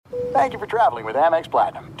Thank you for traveling with Amex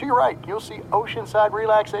Platinum. To your right, you'll see oceanside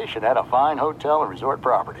relaxation at a fine hotel and resort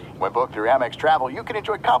property. When booked through Amex Travel, you can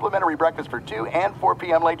enjoy complimentary breakfast for 2 and 4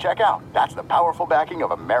 p.m. late checkout. That's the powerful backing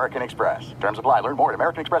of American Express. Terms apply. Learn more at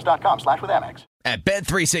americanexpress.com/withAmex. At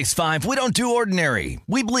Bet365, we don't do ordinary.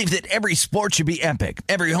 We believe that every sport should be epic.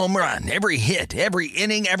 Every home run, every hit, every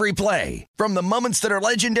inning, every play. From the moments that are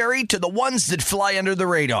legendary to the ones that fly under the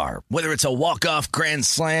radar. Whether it's a walk-off grand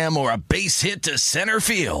slam or a base hit to center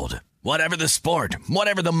field. Whatever the sport,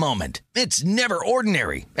 whatever the moment. It's never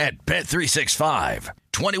ordinary at Bet365.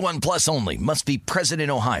 21 plus only. Must be present in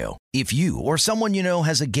Ohio. If you or someone you know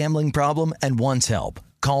has a gambling problem and wants help,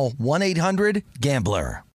 call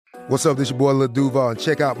 1-800-GAMBLER. What's up, this your boy Lil Duval, and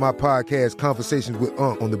check out my podcast, Conversations with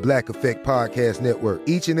Unc, on the Black Effect Podcast Network.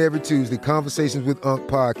 Each and every Tuesday, Conversations with Unc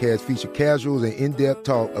podcast feature casuals and in-depth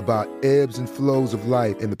talk about ebbs and flows of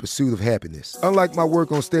life and the pursuit of happiness. Unlike my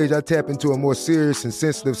work on stage, I tap into a more serious and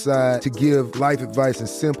sensitive side to give life advice and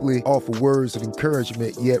simply offer words of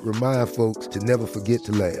encouragement, yet remind folks to never forget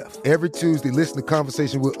to laugh. Every Tuesday, listen to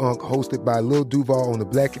Conversations with Unc, hosted by Lil Duval on the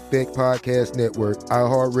Black Effect Podcast Network,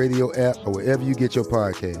 iHeartRadio app, or wherever you get your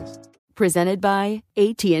podcasts. Presented by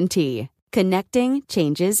AT&T. Connecting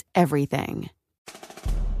changes everything.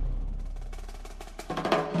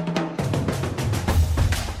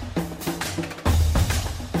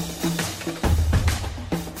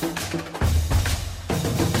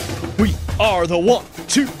 We are the 1,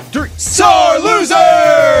 2, 3 star losers!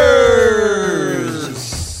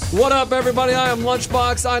 What up, everybody? I am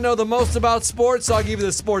Lunchbox. I know the most about sports, so I'll give you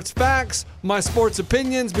the sports facts, my sports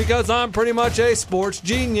opinions, because I'm pretty much a sports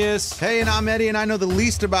genius. Hey, and I'm Eddie, and I know the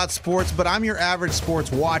least about sports, but I'm your average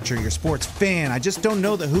sports watcher, your sports fan. I just don't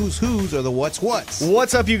know the who's or the what's.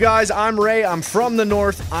 What's up, you guys? I'm Ray. I'm from the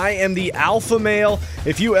North. I am the alpha male.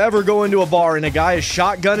 If you ever go into a bar and a guy is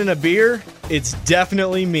shotgunning a beer, it's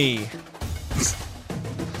definitely me.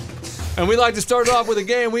 And we like to start off with a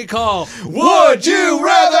game we call Would You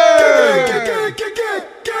Rather?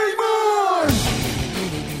 Game on!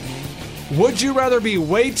 Would you rather be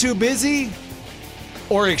way too busy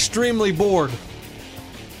or extremely bored?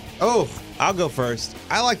 Oh, I'll go first.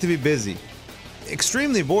 I like to be busy.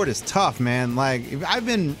 Extremely bored is tough, man. Like, I've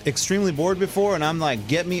been extremely bored before, and I'm like,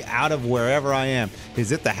 get me out of wherever I am.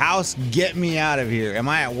 Is it the house? Get me out of here. Am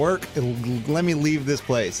I at work? Let me leave this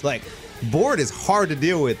place. Like, bored is hard to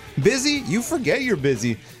deal with. Busy, you forget you're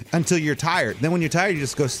busy until you're tired. Then when you're tired, you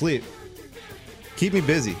just go sleep. Keep me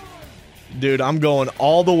busy. Dude, I'm going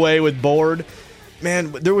all the way with bored.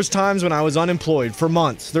 Man, there was times when I was unemployed for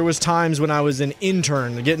months. There was times when I was an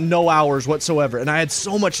intern, getting no hours whatsoever, and I had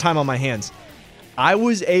so much time on my hands. I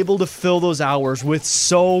was able to fill those hours with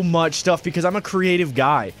so much stuff because I'm a creative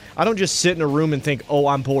guy. I don't just sit in a room and think, oh,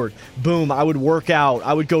 I'm bored. Boom, I would work out.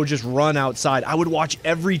 I would go just run outside. I would watch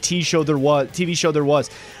every TV show there was.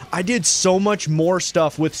 I did so much more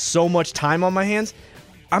stuff with so much time on my hands.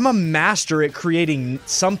 I'm a master at creating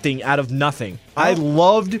something out of nothing. I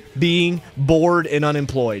loved being bored and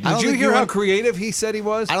unemployed. Did you hear how creative he said he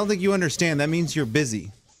was? I don't think you understand. That means you're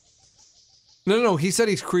busy. No. He said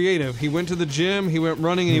he's creative. He went to the gym, he went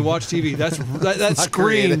running, and he watched TV. That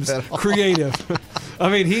screams creative.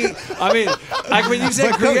 When you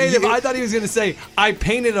said creative, I thought he was going to say, I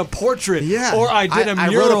painted a portrait, or I did a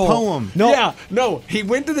mural. I wrote a poem. No. He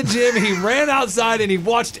went to the gym, he ran outside, and he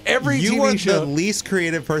watched every TV show. You are the least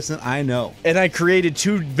creative person I know. And I created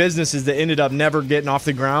 2 businesses that ended up never getting off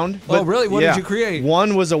the ground. Oh, really? What did you create?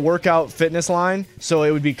 One was a workout fitness line, so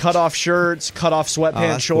it would be cut-off shirts, cut-off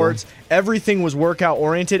sweatpants, shorts. Cool. Everything was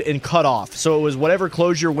workout-oriented and cut off. So it was whatever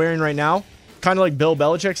clothes you're wearing right now, kind of like Bill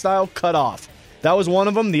Belichick style, cut off. That was one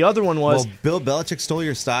of them. The other one was... Well, Bill Belichick stole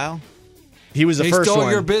your style? He was the first one. He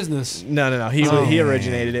stole your business. No. He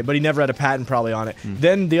originated it, but he never had a patent probably on it.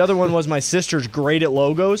 Then the other one was my sister's great at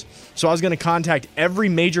logos. So I was going to contact every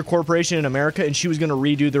major corporation in America, and she was going to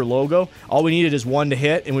redo their logo. All we needed is one to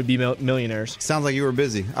hit, and we'd be millionaires. Sounds like you were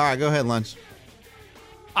busy. All right, go ahead, Lunch.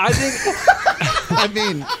 I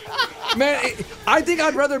think... Man, I think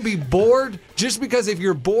I'd rather be bored just because if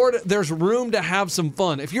you're bored, there's room to have some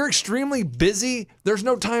fun. If you're extremely busy, there's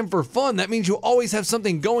no time for fun. That means you always have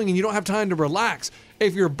something going and you don't have time to relax.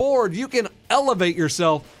 If you're bored, you can elevate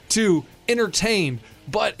yourself to entertained.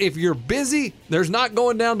 But if you're busy, there's not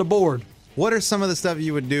going down to bored. What are some of the stuff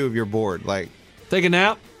you would do if you're bored? Like take a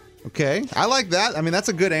nap. Okay, I like that. I mean, that's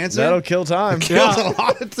a good answer. That'll kill time. It kills a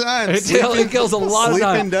lot of time. It kills a lot of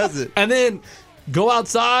time. Sleeping does it. And then go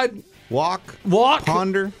outside. Walk,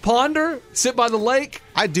 ponder, sit by the lake.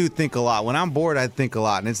 I do think a lot. When I'm bored, I think a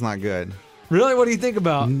lot, and it's not good. Really? What do you think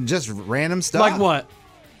about? Just random stuff. Like what?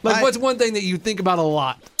 What's one thing that you think about a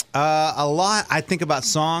lot? A lot. I think about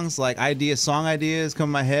songs, like song ideas come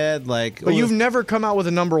in my head. Like, But you've never come out with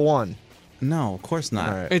a number one. No, of course not.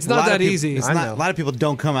 All right. It's not that easy. It's I not, know. a lot of people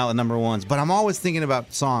don't come out with number ones, but I'm always thinking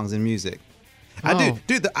about songs and music. I do.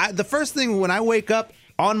 Dude, the first thing when I wake up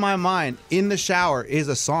on my mind in the shower is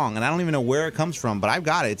a song, and I don't even know where it comes from, but I've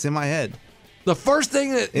got it. It's in my head. The first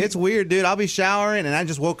thing that It's weird, dude. I'll be showering, and I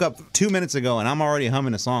just woke up 2 minutes ago, and I'm already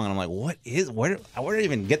humming a song, and I'm like, where did I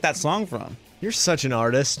even get that song from? You're such an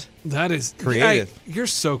artist. that is Creative. Hey, you're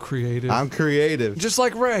so creative. I'm creative. Just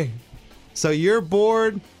like Ray. So you're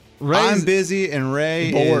bored, Ray's I'm busy, and Ray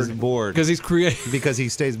is bored. Because he's creative. Because he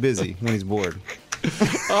stays busy when he's bored.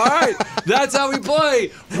 All right, that's how we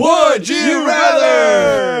play. Would you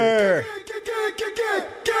rather?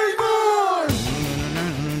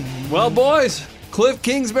 Well, boys, Cliff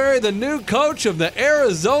Kingsbury, the new coach of the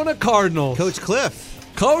Arizona Cardinals. Coach Cliff.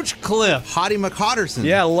 Coach Cliff. Hottie McHotterson.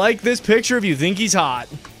 Yeah, like this picture if you think he's hot.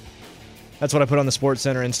 That's what I put on the Sports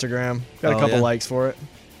Center Instagram. Got a couple yeah. likes for it.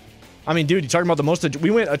 I mean, dude, you're talking about the most. We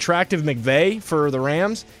went attractive McVay for the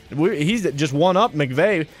Rams. He's just one up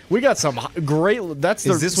McVay. We got some great. That's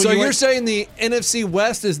the. Is this what So you you're went- saying the NFC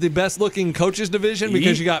West is the best looking coaches division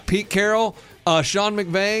because you got Pete Carroll, Sean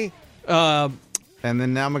McVay, And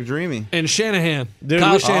then now McDreamy. and Shanahan. Dude,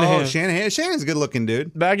 Kyle we- Shanahan. Oh, Shanahan. Shanahan's a good looking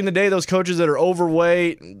dude. Back in the day, those coaches that are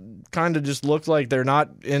overweight kind of just look like they're not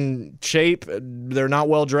in shape. They're not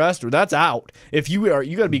well dressed. That's out. If you are,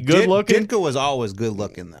 you got to be good looking. Ditka was always good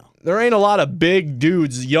looking, though. There ain't a lot of big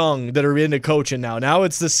dudes young that are into coaching now. Now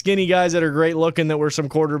it's the skinny guys that are great looking that were some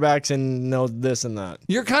quarterbacks and know this and that.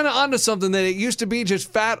 You're kind of onto something that it used to be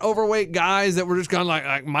just fat, overweight guys that were just kind of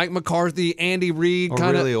like Mike McCarthy, Andy Reid, Or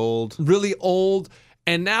kind of really old.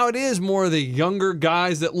 And now it is more of the younger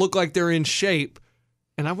guys that look like they're in shape.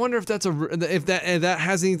 And I wonder if if that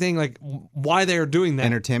has anything like why they are doing that.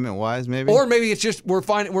 Entertainment wise, maybe? Or maybe it's just we're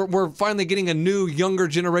finally getting a new younger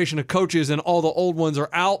generation of coaches, and all the old ones are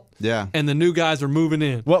out. Yeah. And the new guys are moving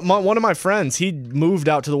in. Well, one of my friends, he moved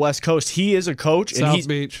out to the West Coast. He is a coach. South and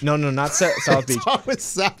Beach. No, not South Beach. It's always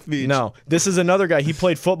South Beach. No, this is another guy. He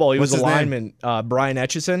played football. He What's was a his lineman, Brian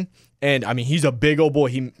Etchison. And, I mean, he's a big old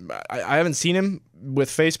boy. I haven't seen him with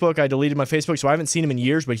Facebook. I deleted my Facebook, so I haven't seen him in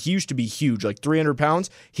years, but he used to be huge, like 300 pounds.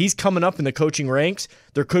 He's coming up in the coaching ranks.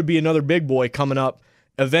 There could be another big boy coming up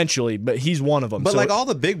eventually, but he's one of them. But So like all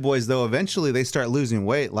the big boys, though, eventually they start losing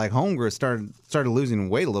weight. Like Holmgren started losing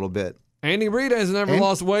weight a little bit. Andy Reid has never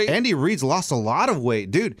lost weight. Andy Reid's lost a lot of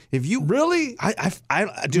weight, dude. If you Really?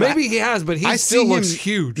 dude, Maybe he has, but he I still see looks him-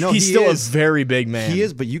 huge. No, he's he still is. a very big man. He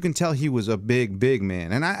is, but you can tell he was a big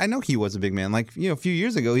man. And I know he was a big man. Like, a few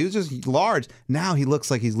years ago, he was just large. Now he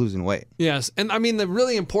looks like he's losing weight. Yes, and I mean the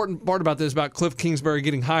really important part about this about Cliff Kingsbury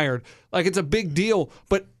getting hired, like it's a big deal,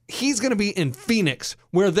 but he's going to be in Phoenix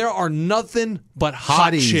where there are nothing but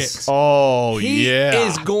hot Hotties. chicks. Oh, He yeah.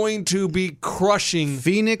 is going to be crushing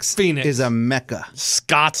Phoenix Phoenix. is a mecca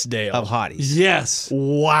Scottsdale. of hotties. Yes.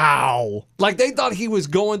 Wow. Like they thought he was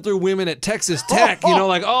going through women at Texas Tech,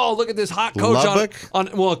 like, oh, look at this hot coach Lubbock? on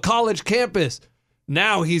a college campus.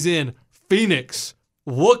 Now he's in Phoenix.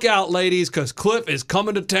 Look out, ladies, because Cliff is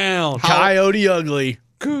coming to town. Coyote Ugly.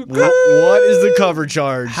 What is the cover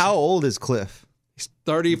charge? How old is Cliff?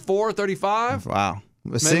 34, 35? Wow.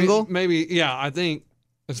 Single? Maybe, yeah, I think,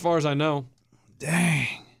 as far as I know. Dang.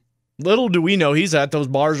 Little do we know he's at those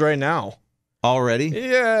bars right now. Already?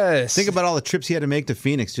 Yes. Think about all the trips he had to make to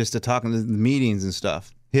Phoenix just to talk in the meetings and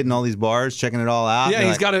stuff. Hitting all these bars, checking it all out. Yeah, You're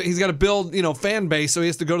he's got to build, fan base, so he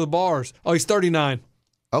has to go to the bars. Oh, he's 39.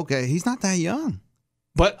 Okay, he's not that young.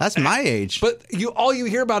 But That's my age. But all you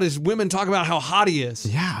hear about is women talk about how hot he is.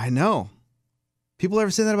 Yeah, I know. People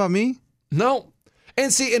ever say that about me? No.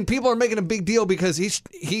 And people are making a big deal because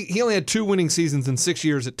he only had 2 winning seasons in 6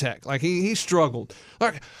 years at Tech. Like he struggled.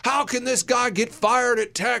 Like, how can this guy get fired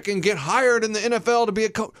at Tech and get hired in the NFL to be a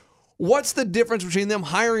coach? What's the difference between them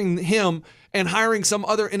hiring him and hiring some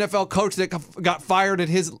other NFL coach that got fired at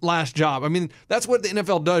his last job? I mean, that's what the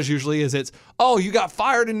NFL does usually is it's, oh, you got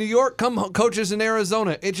fired in New York, come coaches in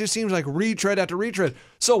Arizona. It just seems like retread after retread.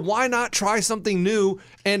 So why not try something new?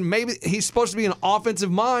 And maybe he's supposed to be an offensive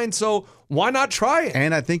mind, so why not try it?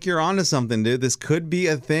 And I think you're onto something, dude. This could be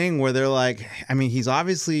a thing where they're like, I mean, he's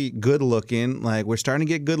obviously good looking. Like, we're starting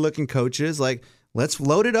to get good looking coaches. Like, let's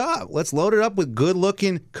load it up. Let's load it up with good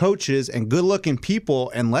looking coaches and good looking people,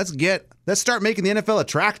 and let's start making the NFL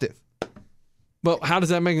attractive. But how does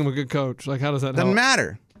that make him a good coach? Like, how does that Doesn't help?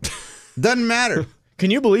 matter. Doesn't matter. Can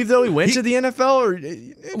you believe, though, he went to the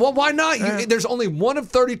NFL? Well, why not? There's only one of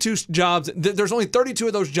 32 jobs. There's only 32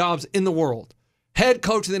 of those jobs in the world. Head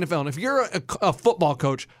coach of the NFL. And if you're a football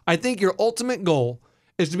coach, I think your ultimate goal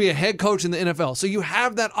is to be a head coach in the NFL. So you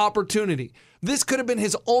have that opportunity. This could have been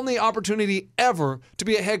his only opportunity ever to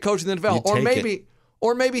be a head coach in the NFL.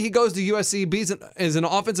 Or maybe he goes to USC, is an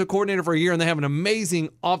offensive coordinator for a year, and they have an amazing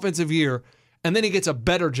offensive year, and then he gets a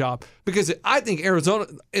better job. Because I think Arizona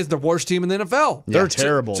is the worst team in the NFL. They're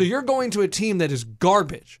terrible. So you're going to a team that is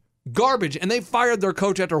garbage, and they fired their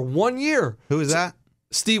coach after 1 year. Who is that?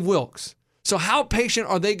 Steve Wilkes. So how patient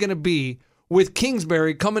are they going to be with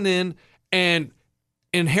Kingsbury coming in and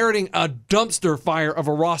inheriting a dumpster fire of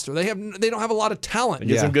a roster? They don't have a lot of talent. They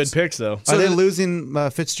get some good picks, though. Are they losing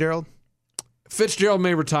Fitzgerald? Fitzgerald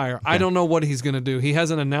may retire. Okay. I don't know what he's going to do. He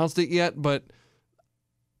hasn't announced it yet, but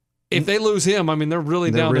if they lose him, I mean, they're really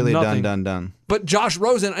down to nothing. Done. But Josh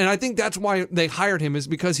Rosen, and I think that's why they hired him, is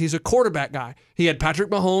because he's a quarterback guy. He had Patrick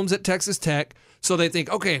Mahomes at Texas Tech, so they think,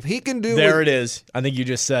 okay, if he can do... There it is. I think you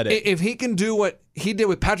just said it. If he can do what he did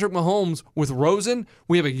with Patrick Mahomes with Rosen,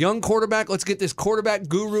 we have a young quarterback. Let's get this quarterback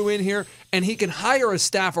guru in here, and he can hire a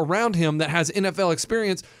staff around him that has NFL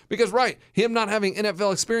experience. Because, him not having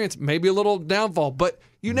NFL experience may be a little downfall, but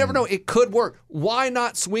you never know. It could work. Why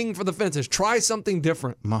not swing for the fences? Try something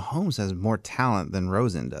different. Mahomes has more talent than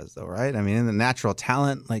Rosen does, though, right? I mean, in the natural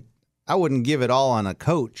talent, I wouldn't give it all on a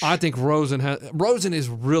coach. I think Rosen is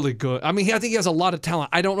really good. I mean, I think he has a lot of talent.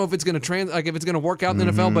 I don't know if it's going to if it's going to work out in the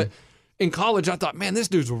NFL, but in college, I thought, man, this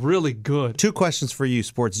dude's really good. 2 questions for you,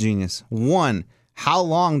 Sports Genius. 1, how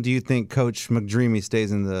long do you think Coach McDreamy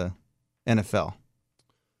stays in the NFL?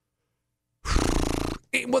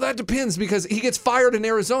 Well, that depends, because he gets fired in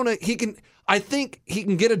Arizona. I think he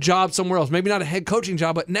can get a job somewhere else. Maybe not a head coaching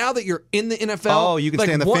job, but now that you're in the NFL, you can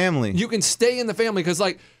stay in the family. You can stay in the family because,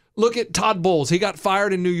 look at Todd Bowles. He got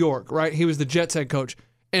fired in New York, right? He was the Jets head coach.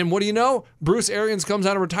 And what do you know? Bruce Arians comes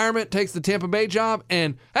out of retirement, takes the Tampa Bay job,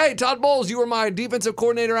 and, hey, Todd Bowles, you were my defensive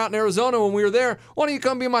coordinator out in Arizona when we were there. Why don't you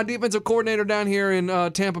come be my defensive coordinator down here in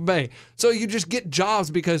Tampa Bay? So you just get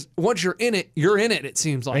jobs because once you're in it, it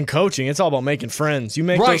seems like. And coaching, it's all about making friends. You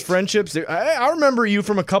make those friendships. I remember you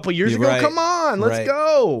from a couple years ago. Right. Come on, let's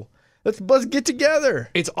go. Let's get together.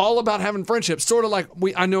 It's all about having friendships. Sort of like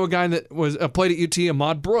I know a guy that was played at UT,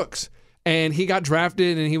 Ahmad Brooks, and he got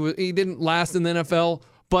drafted, and he didn't last in the NFL.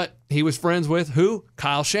 But he was friends with who?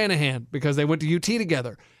 Kyle Shanahan, because they went to UT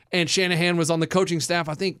together. And Shanahan was on the coaching staff,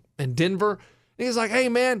 I think, in Denver. And he's like, hey,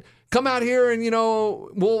 man, come out here and,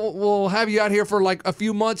 we'll have you out here for a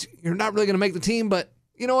few months. You're not really going to make the team, but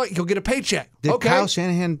you know what? You'll get a paycheck. Did Kyle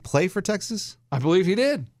Shanahan play for Texas? I believe he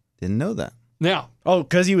did. Didn't know that. Yeah. Oh,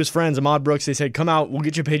 because he was friends. Ahmad Brooks, they said, come out, we'll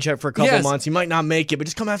get you a paycheck for a couple months. You might not make it, but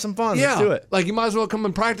just come have some fun. Yeah. Let's do it. You might as well come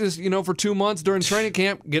and practice, for 2 months during training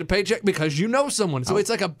camp, get a paycheck because you know someone. So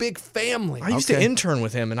it's like a big family. I used to intern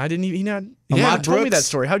with him, and I didn't even, Ahmad told me that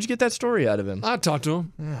story. How'd you get that story out of him? I talked to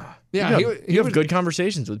him. Yeah. You have good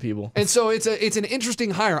conversations with people. And so it's an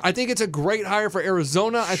interesting hire. I think it's a great hire for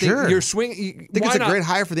Arizona. I think you're swinging. I think it's a great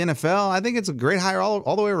hire for the NFL. I think it's a great hire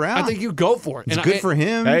all the way around. I think you go for it. It's good for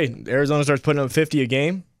him. Hey, Arizona starts putting up 50 a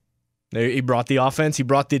game. He brought the offense. He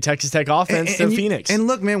brought the Texas Tech offense to Phoenix. And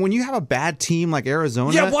look, man, when you have a bad team like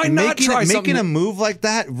Arizona, why not making a move like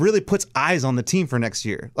that really puts eyes on the team for next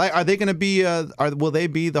year. Are they going to be? Will they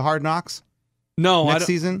be the Hard Knocks? No, next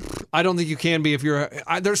season. I don't think you can be if you're.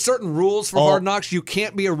 There's certain rules for Hard Knocks. You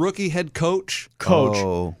can't be a rookie head coach.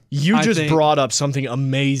 You just brought up something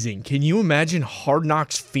amazing. Can you imagine Hard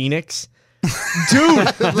Knocks Phoenix? Dude,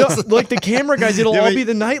 the camera guys, it'll all be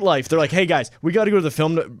the nightlife. They're like, hey guys, we got to go to the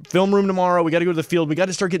film room tomorrow. We got to go to the field. We got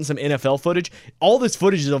to start getting some NFL footage. All this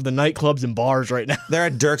footage is of the nightclubs and bars right now. They're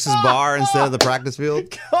at Dirks' bar instead of the practice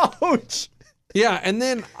field. Coach. Yeah, and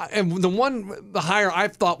then the hire I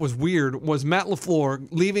thought was weird was Matt LaFleur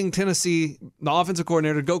leaving Tennessee, the offensive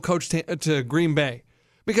coordinator, to go coach to Green Bay.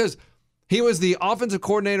 Because he was the offensive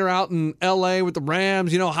coordinator out in L.A. with the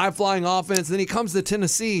Rams, high-flying offense. Then he comes to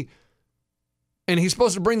Tennessee, and he's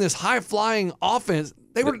supposed to bring this high-flying offense.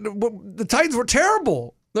 The Titans were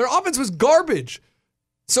terrible. Their offense was garbage.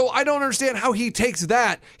 So I don't understand how he takes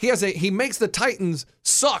that. He makes the Titans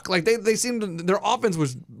suck. They seem to, their offense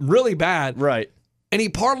was really bad. Right. And he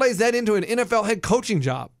parlays that into an NFL head coaching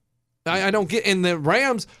job. I don't get. And the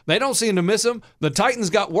Rams, they don't seem to miss him. The Titans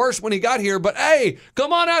got worse when he got here. But hey,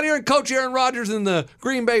 come on out here and coach Aaron Rodgers and the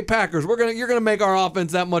Green Bay Packers. You're gonna make our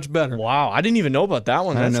offense that much better. Wow, I didn't even know about that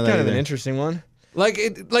one. That's kind of an interesting one.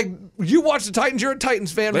 You watch the Titans, you're a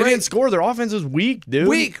Titans fan, right? They didn't score. Their offense was weak, dude.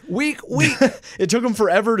 Weak. It took them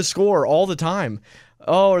forever to score all the time.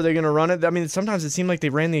 Oh, are they going to run it? I mean, sometimes it seemed like they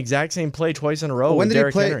ran the exact same play twice in a row with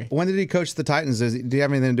Derrick Henry. When did he coach the Titans? Did he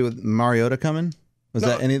have anything to do with Mariota coming? Was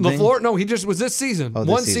that anything? LaFleur, no, he just was this season.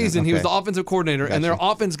 One season, he was the offensive coordinator, and their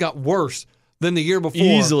offense got worse than the year before.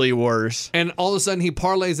 Easily worse. And all of a sudden, he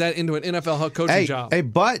parlays that into an NFL head coaching job. Hey,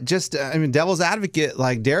 but just, devil's advocate,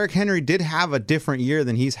 like Derrick Henry did have a different year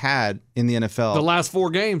than he's had in the NFL. The last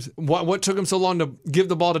 4 games. What took him so long to give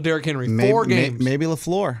the ball to Derrick Henry? 4 games. Maybe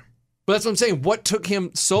LaFleur. But that's what I'm saying. What took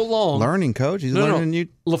him so long? Learning, coach. He's learning.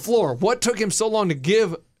 LaFleur, what took him so long to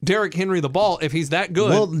give Derrick Henry the ball if he's that good?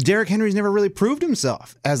 Well, Derrick Henry's never really proved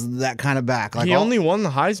himself as that kind of back. He only won the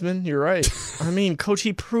Heisman. You're right. I mean, coach,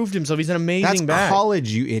 he proved himself. He's an amazing back. That's college,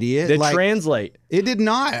 you idiot. That translate. It did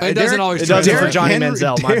not. It doesn't always It doesn't translate. for Johnny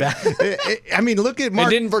Manziel, my bad. I mean, look at Mark. It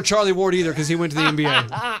didn't for Charlie Ward either because he went to the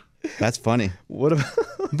NBA. That's funny. What about...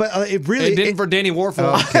 But it really... It didn't for Danny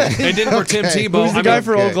Warfel. It didn't for Tim Tebow. Who's the guy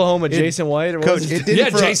for Oklahoma? Jason White? Or what Coach, was it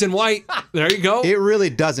didn't Jason White. There you go. It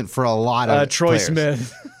really doesn't for a lot of Troy players.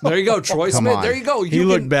 Smith. There you go. Troy Smith. on. There you go. He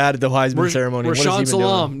looked bad at the Heisman ceremony. What has he Rashawn been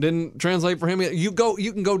Salam doing? didn't translate for him. You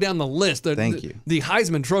can go down the list. Thank you. The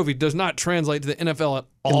Heisman Trophy does not translate to the NFL at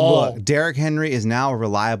all. Look, Derrick Henry is now a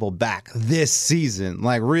reliable back this season.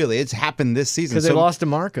 Like, really, it's happened this season. Because they lost to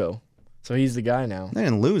Marco. So he's the guy now. They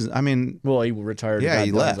didn't lose. I mean... Well, he retired. Yeah,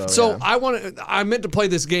 he left. Dunzo, So yeah. I meant to play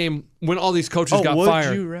this game when all these coaches got would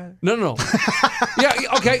fired. you rather? No. Yeah,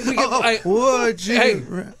 okay. Would you... Hey,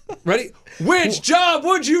 ready? Which job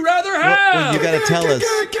would you rather have? Well, you got to tell us.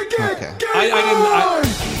 Okay.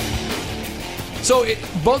 So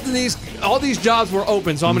both of all these jobs were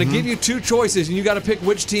open. So I'm going to give you 2 choices, and you got to pick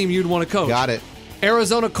which team you'd want to coach. Got it.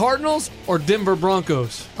 Arizona Cardinals or Denver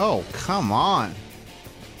Broncos? Oh, come on.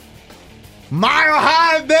 Mile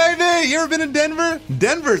High, baby! You ever been to Denver?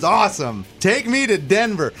 Denver's awesome. Take me to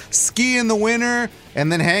Denver. Ski in the winter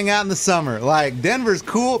and then hang out in the summer. Like, Denver's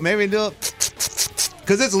cool. Maybe do it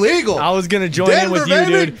because it's legal. I was going to join in with you,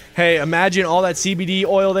 dude. Hey, imagine all that CBD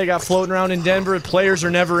oil they got floating around in Denver. Players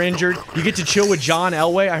are never injured. You get to chill with John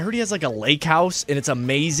Elway. I heard he has like a lake house, and it's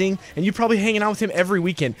amazing. And you're probably hanging out with him every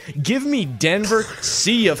weekend. Give me Denver.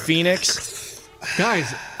 See ya, Phoenix.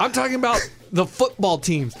 Guys, I'm talking about the football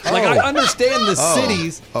teams. Like, I understand the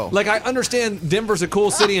cities. Like, I understand Denver's a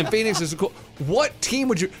cool city and Phoenix is a cool... What team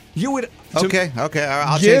would you would... Okay.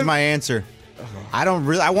 I'll change my answer. I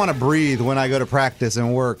want to breathe when I go to practice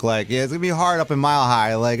and work. Like, yeah, it's going to be hard up in Mile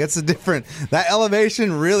High. Like, it's a different... That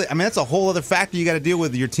elevation really... I mean, that's a whole other factor you got to deal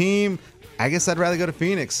with your team. I guess I'd rather go to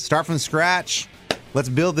Phoenix. Start from scratch. Let's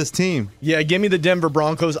build this team. Yeah, give me the Denver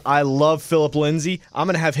Broncos. I love Philip Lindsay. I'm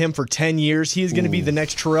going to have him for 10 years. He's going to be the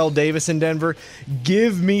next Terrell Davis in Denver.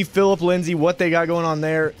 Give me Philip Lindsay, what they got going on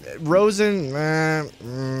there. Rosen,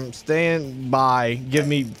 staying by. Give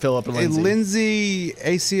me Philip Lindsay. Lindsay,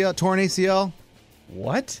 ACL, torn ACL?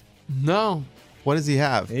 What? No. What does he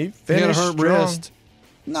have? He He finished had a hurt strong. wrist.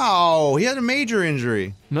 No, he had a major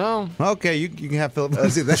injury. No. Okay, you can have Philip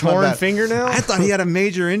Lindsay. That's my Torn bad. fingernail? I thought he had a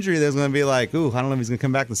major injury that was going to be like, ooh, I don't know if he's going to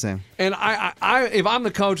come back the same. And I if I'm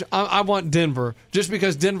the coach, I want Denver just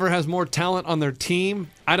because Denver has more talent on their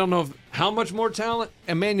team. I don't know how much more talent.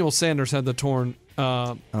 Emmanuel Sanders had the torn.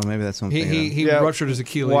 Oh, maybe that's something. He ruptured his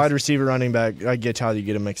Achilles. Wide receiver, running back. I get how you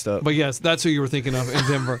get them mixed up. But yes, that's who you were thinking of in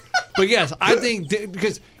Denver. But yes, I think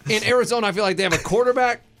because in Arizona, I feel like they have a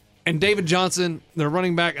quarterback and David Johnson, their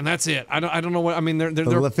running back, and that's it. I don't know what I mean.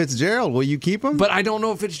 They're Fitzgerald, will you keep him? but I don't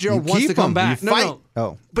know if Fitzgerald You wants keep to come him. back. You No, fight. no.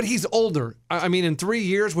 Oh. But he's older. I mean, in 3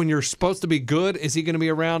 years, when you're supposed to be good, is he going to be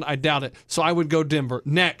around? I doubt it. So I would go Denver.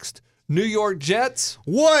 Next, New York Jets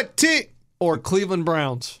What team? or Cleveland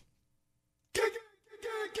Browns.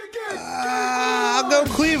 I'll go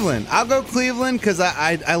Cleveland. I'll go Cleveland because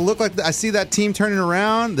I look like I see that team turning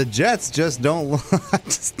around. The Jets just don't. I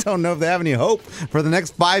just don't know if they have any hope for the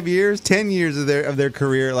next 5 years, 10 years of their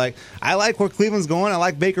career. Like, I like where Cleveland's going. I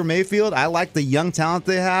like Baker Mayfield. I like the young talent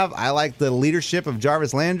they have. I like the leadership of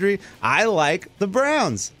Jarvis Landry. I like the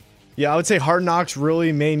Browns. Yeah, I would say Hard Knocks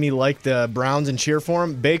really made me like the Browns and cheer for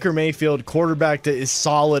him. Baker Mayfield, quarterback that is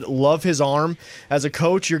solid. Love his arm. As a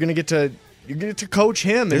coach, you're going to get to coach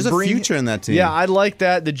him. There's and a future in that team. Yeah, I like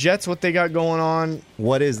that. The Jets, what they got going on.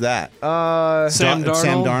 What is that? Sam Darnold.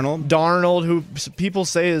 Sam Darnold. Darnold, who people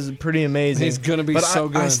say is pretty amazing. He's gonna be but so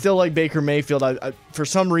good. I still like Baker Mayfield. I for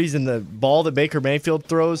some reason, the ball that Baker Mayfield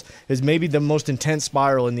throws is maybe the most intense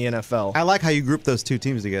spiral in the NFL. I like how you group those two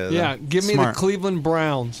teams together. Yeah, though. give me Smart. the Cleveland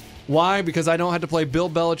Browns. Why? Because I don't have to play Bill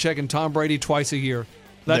Belichick and Tom Brady twice a year.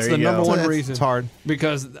 That's There the you go. number one It's reason. hard.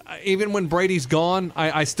 Because even when Brady's gone,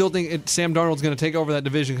 I still think Sam Darnold's going to take over that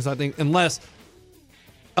division because I think unless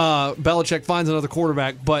Belichick finds another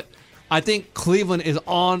quarterback. But I think Cleveland is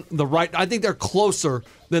on the right. I think they're closer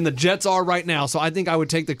than the Jets are right now. So I think I would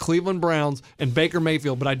take the Cleveland Browns and Baker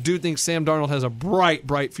Mayfield. But I do think Sam Darnold has a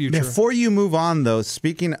bright future. Before you move on, though,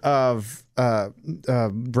 speaking of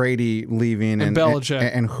Brady leaving and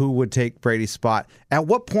Belichick and who would take Brady's spot, at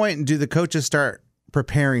what point do the coaches start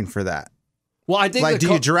preparing for that? Well, I think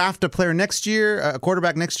do you draft a player next year, a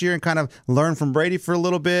quarterback next year, and kind of learn from Brady for a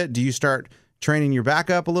little bit? Do you start training your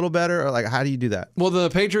backup a little better, or how do you do that? Well,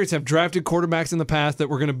 the Patriots have drafted quarterbacks in the past that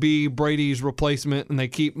were going to be Brady's replacement, and they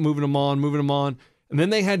keep moving them on. And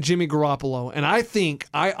then they had Jimmy Garoppolo. And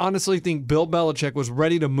I honestly think Bill Belichick was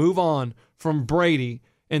ready to move on from Brady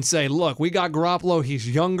and say, look, we got Garoppolo, he's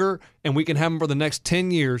younger, and we can have him for the next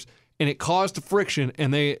 10 years. And it caused friction,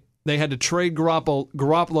 and they had to trade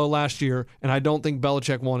Garoppolo last year, and I don't think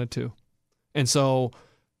Belichick wanted to. And so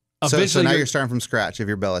So now you're starting from scratch if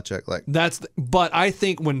you're Belichick. But I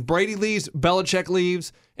think when Brady leaves, Belichick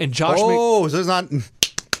leaves, and so it's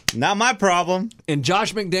not my problem. And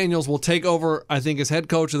Josh McDaniels will take over, I think, as head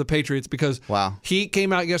coach of the Patriots because he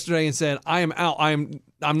came out yesterday and said, I am out. I'm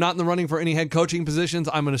not in the running for any head coaching positions.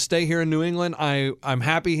 I'm going to stay here in New England. I'm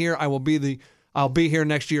happy here. I'll be here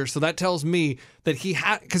next year. So that tells me that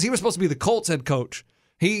because he was supposed to be the Colts head coach.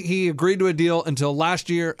 He agreed to a deal until last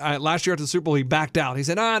year. Last year at the Super Bowl, he backed out. He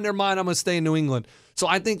said, never mind, I'm going to stay in New England. So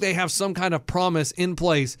I think they have some kind of promise in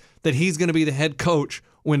place that he's going to be the head coach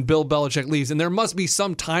when Bill Belichick leaves. And there must be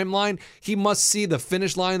some timeline. He must see the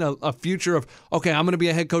finish line, a future of, okay, I'm going to be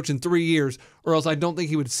a head coach in 3 years, or else I don't think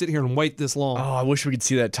he would sit here and wait this long. Oh, I wish we could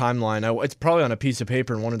see that timeline. It's probably on a piece of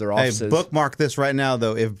paper in one of their offices. Hey, bookmark this right now,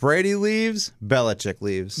 though. If Brady leaves, Belichick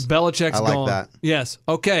leaves. Belichick's gone. I like that. Yes.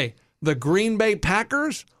 Okay. The Green Bay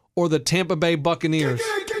Packers or the Tampa Bay Buccaneers?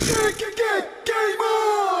 Game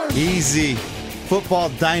on! Easy. Football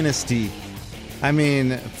dynasty. I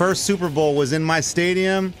mean, first Super Bowl was in my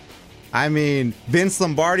stadium. I mean, Vince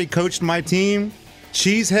Lombardi coached my team.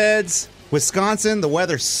 Cheeseheads, Wisconsin, the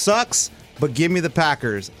weather sucks, but give me the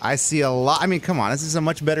Packers. I see a lot. I mean, come on, this is a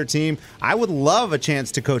much better team. I would love a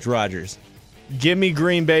chance to coach Rodgers. Give me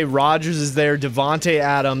Green Bay. Rodgers is there. Devontae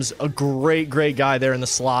Adams, a great guy there in the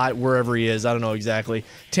slot, wherever he is. I don't know exactly.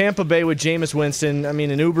 Tampa Bay with Jameis Winston. I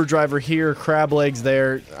mean, an Uber driver here, crab legs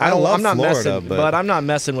there. I'm not Florida, messing, but I'm not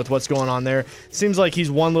messing with what's going on there. Seems like he's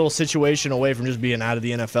one little situation away from just being out of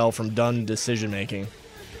the NFL from done decision making.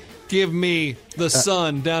 Give me the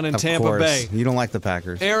Sun down in Tampa Bay. You don't like the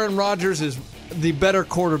Packers. Aaron Rodgers is the better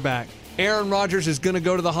quarterback. Aaron Rodgers is going to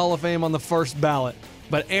go to the Hall of Fame on the first ballot.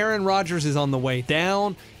 But Aaron Rodgers is on the way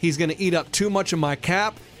down. He's going to eat up too much of my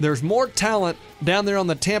cap. There's more talent down there on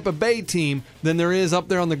the Tampa Bay team than there is up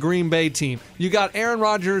there on the Green Bay team. You got Aaron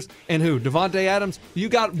Rodgers and who? Devontae Adams. You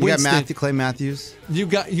got Winston. You got Clay Matthews. You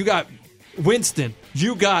got Winston.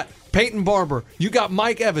 You got Peyton Barber. You got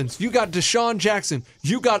Mike Evans. You got Deshaun Jackson.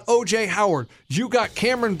 You got O.J. Howard. You got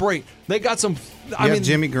Cameron Brate. They got some. I mean,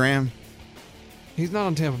 Jimmy Graham. He's not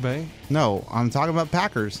on Tampa Bay. No, I'm talking about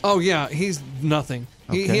Packers. Oh, yeah. He's nothing.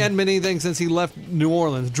 Okay. He hadn't been anything since he left New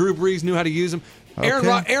Orleans. Drew Brees knew how to use him. Okay.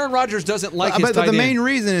 Aaron Rodgers doesn't like his but tight the end. main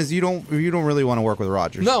reason is you don't really want to work with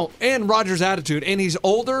Rodgers. No, and Rodgers' attitude. And he's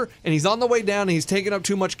older, and he's on the way down, and he's taking up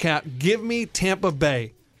too much cap. Give me Tampa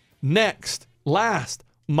Bay. Last,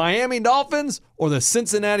 Miami Dolphins or the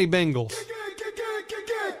Cincinnati Bengals?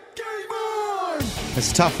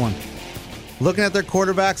 It's a tough one. Looking at their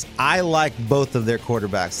quarterbacks, I like both of their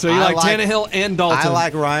quarterbacks. So you like Tannehill and Dalton? I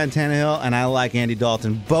like Ryan Tannehill and I like Andy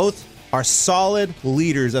Dalton. Both are solid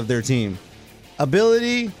leaders of their team.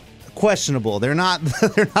 Ability, questionable. They're not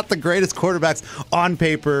the greatest quarterbacks on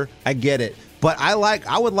paper. I get it. But I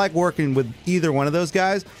would like working with either one of those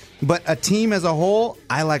guys. But a team as a whole,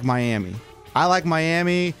 I like Miami. I like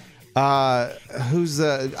Miami. I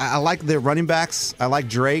like their running backs. I like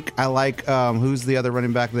Drake. I like who's the other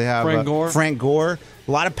running back they have? Frank Gore.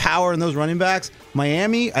 A lot of power in those running backs.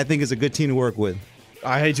 Miami, I think, is a good team to work with.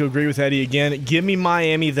 I hate to agree with Eddie again. Give me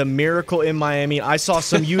Miami, the miracle in Miami. I saw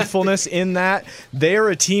some youthfulness in that. They're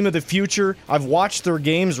a team of the future. I've watched their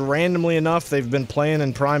games randomly enough. They've been playing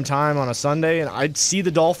in prime time on a Sunday, and I see the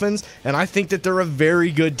Dolphins, and I think that they're a very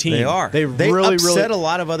good team. They are. They really upset a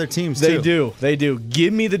lot of other teams, too. They do.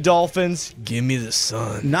 Give me the Dolphins. Give me the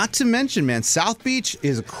Sun. Not to mention, man, South Beach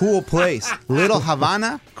is a cool place. Little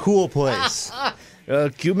Havana, cool place.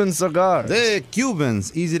 Cuban cigars. The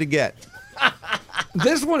Cubans, easy to get.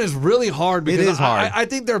 This one is really hard because it is hard. I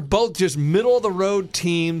think they're both just middle-of-the-road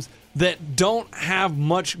teams that don't have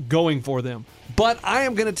much going for them. But I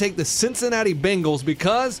am going to take the Cincinnati Bengals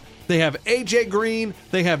because they have A.J. Green,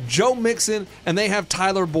 they have Joe Mixon, and they have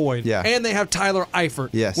Tyler Boyd. Yeah. And they have Tyler Eifert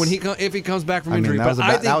Yes. if he comes back from I mean, injury.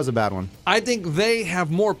 that was a bad one. I think they have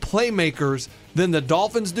more playmakers than the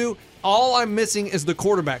Dolphins do. All I'm missing is the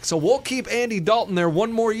quarterback. So we'll keep Andy Dalton there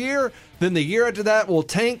one more year. Then the year after that, we'll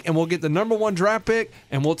tank and we'll get the number 1 draft pick,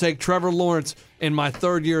 and we'll take Trevor Lawrence in my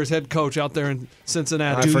 3rd year as head coach out there in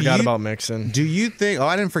Cincinnati. I forgot about Mixon. Do you think? Oh,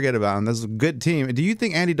 I didn't forget about him. This is a good team. Do you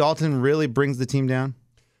think Andy Dalton really brings the team down?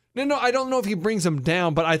 No, I don't know if he brings them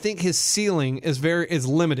down, but I think his ceiling is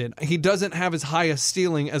limited. He doesn't have as high a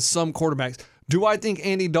ceiling as some quarterbacks. Do I think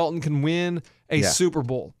Andy Dalton can win a Super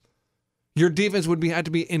Bowl? Your defense would have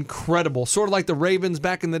to be incredible, sort of like the Ravens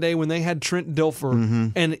back in the day when they had Trent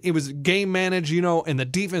Dilfer, and it was game managed, and the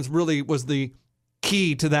defense really was the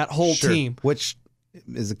key to that whole team. Which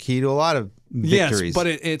is the key to a lot of victories. Yes, but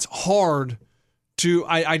it's hard to.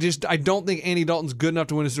 I don't think Andy Dalton's good enough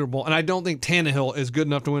to win a Super Bowl, and I don't think Tannehill is good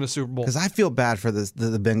enough to win a Super Bowl. Because I feel bad for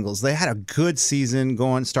the Bengals. They had a good season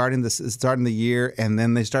starting the year, and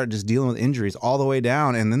then they started just dealing with injuries all the way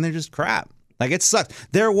down, and then they're just crap. Like, it sucks.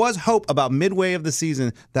 There was hope about midway of the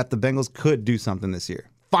season that the Bengals could do something this year.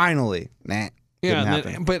 Finally. Didn't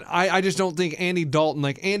happen. But I just don't think Andy Dalton,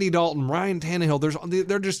 Ryan Tannehill,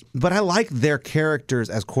 they're just. But I like their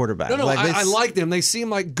characters as quarterbacks. No, I like them. They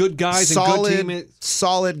seem like good guys and good teammates.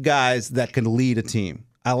 Solid guys that can lead a team.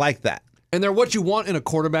 I like that. And they're what you want in a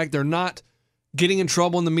quarterback. They're not getting in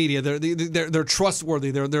trouble in the media. They're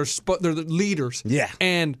trustworthy. They're the leaders. Yeah.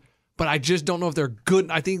 But I just don't know if they're good.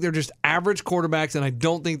 I think they're just average quarterbacks, and I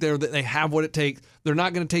don't think they have what it takes. They're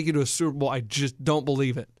not going to take you to a Super Bowl. I just don't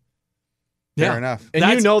believe it. Fair enough. And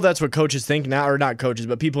that's what coaches think now, or not coaches,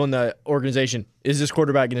 but people in the organization. Is this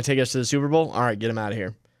quarterback going to take us to the Super Bowl? All right, get him out of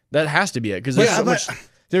here. That has to be it, because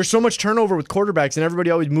there's so much turnover with quarterbacks, and everybody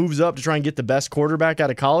always moves up to try and get the best quarterback out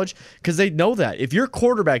of college because they know that. If you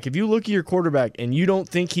look at your quarterback and you don't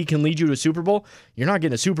think he can lead you to a Super Bowl, you're not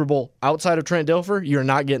getting a Super Bowl. Outside of Trent Dilfer, you're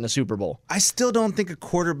not getting a Super Bowl. I still don't think a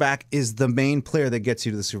quarterback is the main player that gets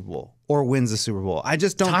you to the Super Bowl or wins the Super Bowl. I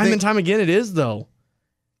just don't Time and time again, it is, though.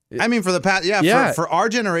 I mean, for the past, for our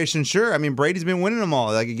generation, sure. I mean, Brady's been winning them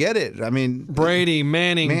all. Like, I get it. I mean, Brady,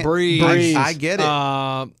 Manning, Breeze. I get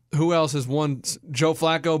it. Who else has won? Joe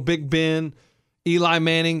Flacco, Big Ben, Eli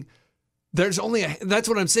Manning. There's only that's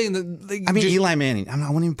what I'm saying. Eli Manning. I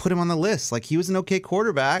wouldn't even put him on the list. Like, he was an okay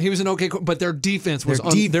quarterback. He was an okay, but their defense was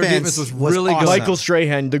was really awesome. good. Michael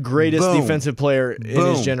Strahan, the greatest defensive player in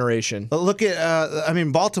his generation. But look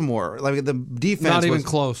at, Baltimore. Like, the defense not even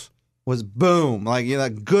close. Was boom.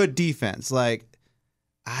 Like, good defense. Like,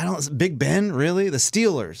 Big Ben, really? The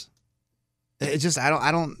Steelers. It's just,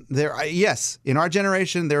 yes, in our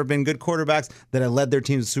generation, there have been good quarterbacks that have led their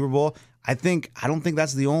teams to Super Bowl. I don't think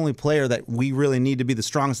that's the only player that we really need to be the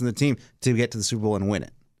strongest in the team to get to the Super Bowl and win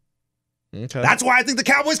it. Okay. That's why I think the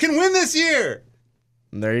Cowboys can win this year.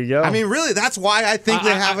 There you go. I mean, really, that's why I think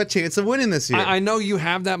they have a chance of winning this year. I know you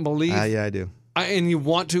have that belief. Yeah, I do. And you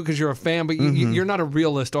want to because you're a fan, but you're not a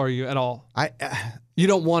realist, are you, at all? You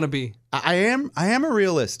don't want to be. I am a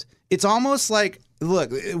realist. It's almost like,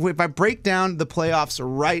 look, if I break down the playoffs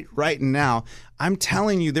right now, I'm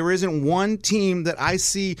telling you, there isn't one team that I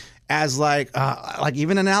see as like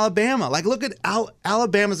even in Alabama. Like, look at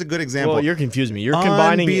Alabama's a good example. Well, you're confusing me. You're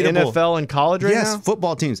combining NFL and college right now? Yes,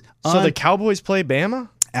 football teams. So the Cowboys play Bama?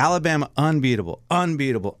 Alabama, unbeatable.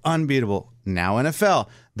 Now NFL.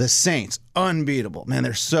 The Saints, unbeatable. Man,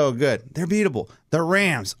 they're so good. They're beatable. The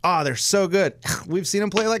Rams, they're so good. We've seen them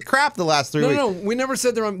play like crap the last 3 weeks. No, we never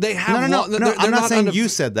said they have. No. I'm not saying you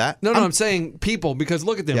said that. No, I'm saying people, because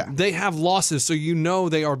look at them. Yeah. They have losses, so you know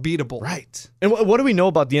they are beatable. Right. And what do we know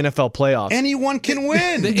about the NFL playoffs? Anyone can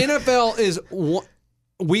win. The NFL is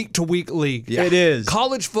week-to-week league. Yeah. It is.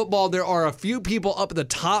 College football, there are a few people up at the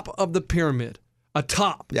top of the pyramid.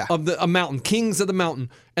 Of a mountain, kings of the mountain.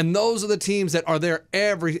 And those are the teams that are there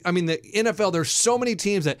the NFL, there's so many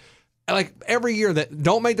teams that, like, every year that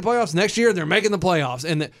don't make the playoffs. Next year, they're making the playoffs.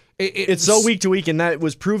 And it's so week to week, and that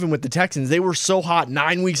was proven with the Texans. They were so hot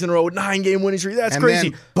 9 weeks in a row, 9-game winning streak. That's crazy.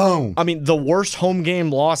 Then, boom. I mean, the worst home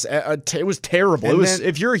game loss, it was terrible.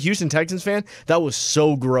 If you're a Houston Texans fan, that was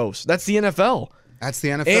so gross. That's the NFL. That's the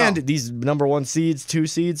NFL. And these number 1 seeds, 2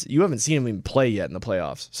 seeds, you haven't seen them even play yet in the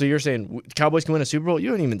playoffs. So you're saying Cowboys can win a Super Bowl?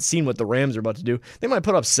 You haven't even seen what the Rams are about to do. They might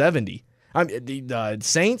put up 70. The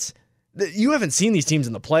Saints, you haven't seen these teams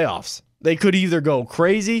in the playoffs. They could either go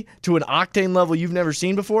crazy to an octane level you've never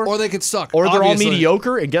seen before, or they could suck. Or they're all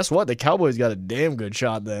mediocre, and guess what? The Cowboys got a damn good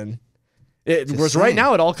shot then. Whereas right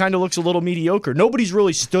now, it all kind of looks a little mediocre. Nobody's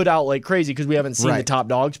really stood out like crazy because we haven't seen the top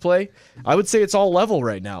dogs play. I would say it's all level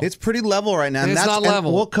right now. It's pretty level right now. And it's not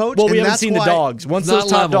level. Well, Coach, we haven't seen the dogs. Once those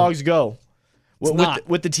top dogs go.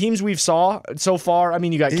 With the teams we've saw so far, I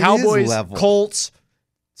mean, you got Cowboys, Colts.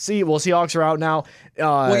 Seahawks are out now.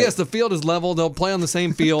 Well, yes, the field is level. They'll play on the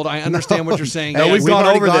same field. I understand what you're saying. No, we've gone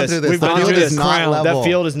over this. We've gone through this. That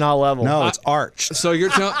field is not level. No, it's arched. So you're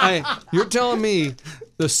telling me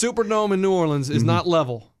the Superdome in New Orleans is not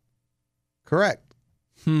level? Correct.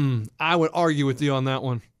 I would argue with you on that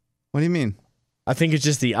one. What do you mean? I think it's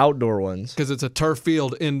just the outdoor ones. Because it's a turf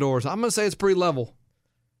field indoors. I'm going to say it's pretty level.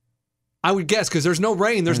 I would guess because there's no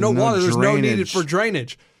rain, there's no water, there's no needed for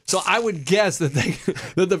drainage. So I would guess that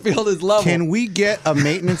that the field is level. Can we get a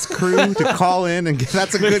maintenance crew to call in? And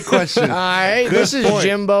that's a good question. Hey, this is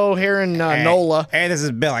Jimbo here in NOLA. Hey, this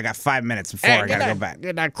is Bill. I got 5 minutes before I got to go back.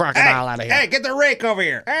 Get that crocodile out of here. Hey, get the rake over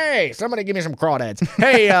here. Hey, somebody give me some crawdads.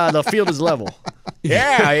 Hey, the field is level.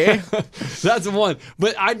 Yeah. That's the one.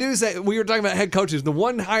 But I do say, we were talking about head coaches. The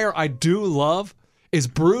one hire I do love is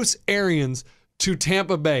Bruce Arians to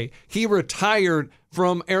Tampa Bay. He retired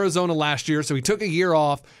from Arizona last year, so he took a year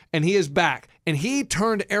off, and he is back. And he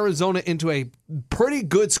turned Arizona into a pretty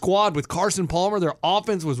good squad with Carson Palmer. Their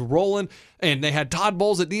offense was rolling, and they had Todd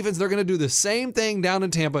Bowles at defense. They're going to do the same thing down in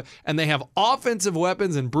Tampa, and they have offensive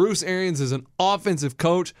weapons, and Bruce Arians is an offensive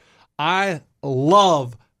coach. I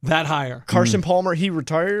love that hire. Carson Palmer, he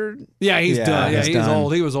retired? Yeah, he's done. Yeah, he's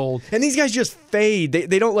old. He was old. And these guys just fade.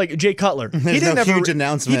 They don't like Jay Cutler. There's no huge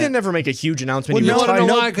announcement. He didn't ever make a huge announcement. Well, you want to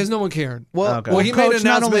know why? Because no one cared. Well, he made an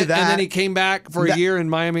announcement, and then he came back for a year in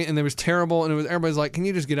Miami, and it was terrible, and everybody's like, can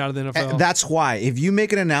you just get out of the NFL? That's why. If you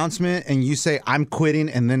make an announcement and you say, I'm quitting,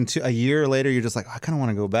 and then a year later, you're just like, I kind of want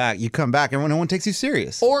to go back. You come back, and no one takes you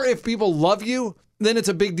serious. Or if people love you, then it's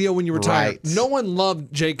a big deal when you retire. Right. No one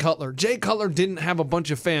loved Jay Cutler. Jay Cutler didn't have a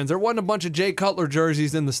bunch of fans. There wasn't a bunch of Jay Cutler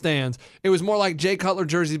jerseys in the stands. It was more like Jay Cutler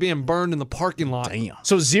jerseys being burned in the parking lot. Damn.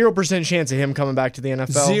 So 0% chance of him coming back to the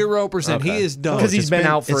NFL? 0%. Okay. He is done. Because he's been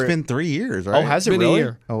out for... It's been 3 years, right? Oh, has it been really? a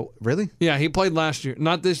year. Oh, really? Yeah, he played last year.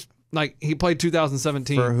 Not this... Like, he played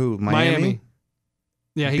 2017. For who? Miami?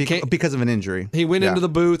 Yeah, he came... Because of an injury. He went into the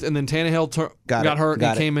booth, and then Tannehill got hurt,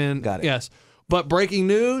 and he came in. Got it. Yes. But breaking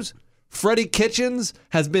news... Freddie Kitchens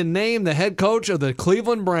has been named the head coach of the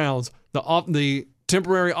Cleveland Browns, the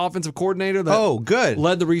temporary offensive coordinator that good.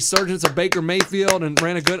 led the resurgence of Baker Mayfield and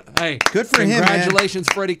ran a good for him, congratulations,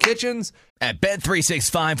 Freddie Kitchens. At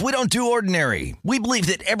Bet365, we don't do ordinary. We believe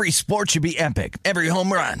that every sport should be epic. Every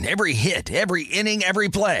home run, every hit, every inning, every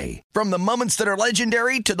play. From the moments that are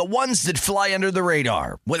legendary to the ones that fly under the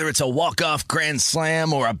radar. Whether it's a walk-off grand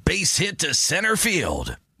slam or a base hit to center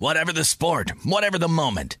field. Whatever the sport, whatever the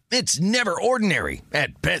moment, it's never ordinary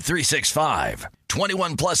at Bet365.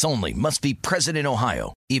 21 plus only. Must be present in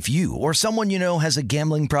Ohio. If you or someone you know has a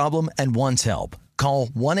gambling problem and wants help, call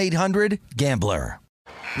 1-800-GAMBLER.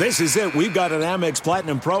 This is it. We've got an Amex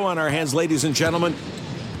Platinum Pro on our hands, ladies and gentlemen.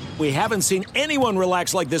 We haven't seen anyone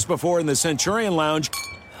relax like this before in the Centurion Lounge.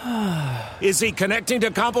 Is he connecting to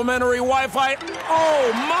complimentary Wi-Fi?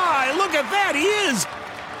 Oh, my. Look at that. He is.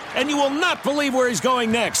 And you will not believe where he's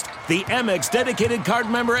going next. The Amex dedicated card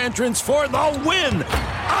member entrance for the win.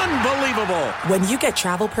 Unbelievable. When you get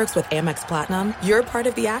travel perks with Amex Platinum, you're part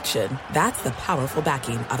of the action. That's the powerful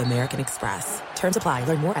backing of American Express. Terms apply.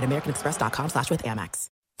 Learn more at americanexpress.com/withAmex.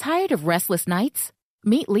 Tired of restless nights?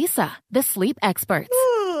 Meet Leesa, the sleep experts.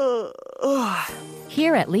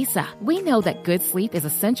 Here at Leesa, we know that good sleep is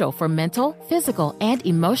essential for mental, physical, and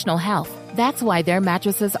emotional health. That's why their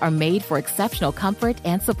mattresses are made for exceptional comfort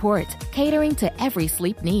and support, catering to every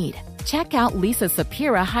sleep need. Check out Leesa's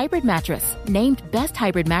Sapira Hybrid Mattress, named Best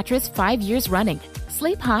Hybrid Mattress 5 years running.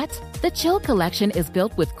 Sleep hot? The Chill Collection is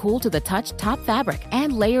built with cool-to-the-touch top fabric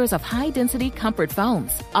and layers of high-density comfort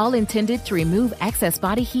foams, all intended to remove excess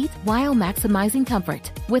body heat while maximizing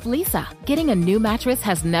comfort. With Leesa, getting a new mattress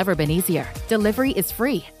has never been easier. Delivery is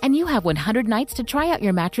free, and you have 100 nights to try out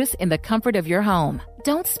your mattress in the comfort of your home.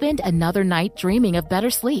 Don't spend another night dreaming of better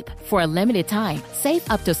sleep. For a limited time, save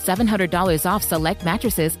up to $700 off select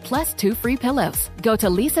mattresses plus 2 free pillows. Go to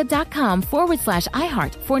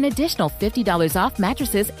leesa.com/iHeart for an additional $50 off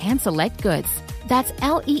mattresses and select goods. That's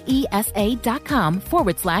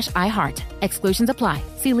LEESA.com/iHeart. Exclusions apply.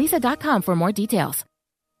 See leesa.com for more details.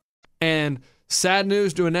 And sad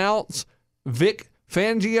news to announce, Vic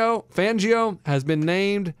Fangio has been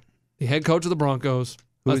named the head coach of the Broncos.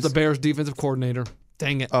 That's the Bears defensive coordinator.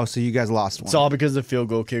 Dang it. Oh, so you guys lost one. It's all because of the field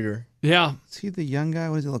goal kicker. Yeah. Is he the young guy?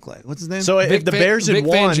 What does he look like? What's his name? So if the Bears had Vic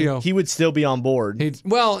won, Fangio. he would still be on board. He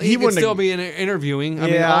would wouldn't still have- be interviewing.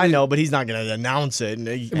 I know, but he's not going to announce it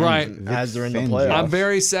Right. as they're in the Fangio. playoffs. I'm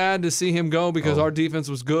very sad to see him go because our defense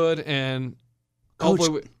was good and Coach,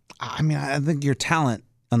 hopefully. I mean, I think your talent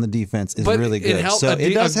on the defense is But really good.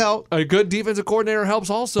 It does help. A good defensive coordinator helps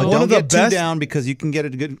also. But One don't of the get too best- down because you can get a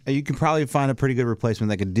good. You can probably find a pretty good replacement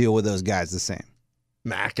that could deal with those guys the same.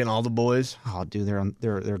 Mac and all the boys. Oh, dude, they're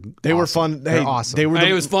They were awesome. fun. They're Hey, awesome. They were Hey,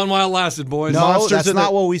 the it was fun while it lasted, boys. no, Monsters that's of the-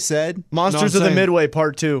 not what we said. Monsters No, of I'm the saying- Midway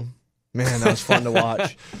Part 2. Man, that was fun to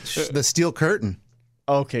watch. The steel curtain.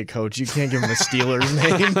 Okay, Coach, you can't give him the Steelers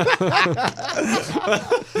name.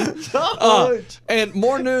 And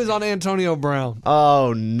more news on Antonio Brown.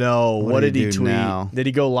 Oh no! What did he do tweet? now? Did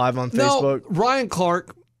he go live on No, Facebook? Ryan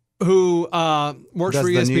Clark, who works Does for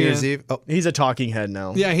the ESPN. New Year's Eve? Oh, He's a talking head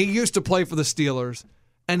now. Yeah, he used to play for the Steelers,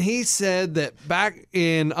 and he said that back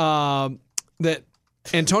in that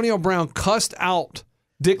Antonio Brown cussed out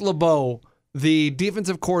Dick LeBeau, the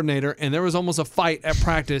defensive coordinator, and there was almost a fight at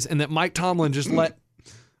practice, and that Mike Tomlin just let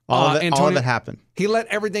all of Antonio, it happened. He let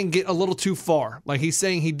everything get a little too far. Like he's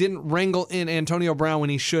saying he didn't wrangle in Antonio Brown when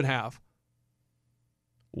he should have.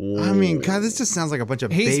 I mean, God, this just sounds like a bunch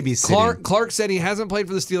of babysitting. Clark said he hasn't played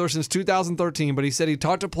for the Steelers since 2013, but he said he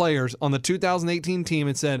talked to players on the 2018 team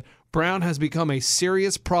and said Brown has become a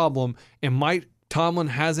serious problem, and Mike Tomlin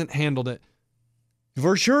hasn't handled it.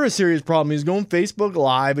 For sure, a serious problem. He's going Facebook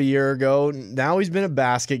Live a year ago. Now he's been a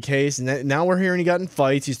basket case, and now we're hearing he got in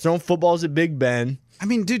fights. He's throwing footballs at Big Ben. I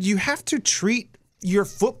mean, dude, you have to treat your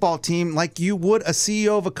football team like you would a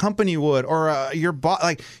CEO of a company would, or your boss.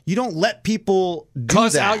 Like, you don't let people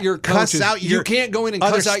Cuss that. out your coaches. Cuss out your you can't go in and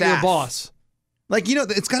other cuss out your staff. boss. Like,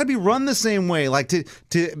 it's got to be run the same way. Like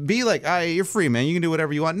to be like, you're free, man. You can do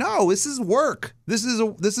whatever you want. No, this is work. This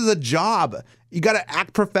is a job. You got to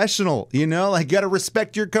act professional. Like you got to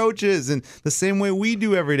respect your coaches, and the same way we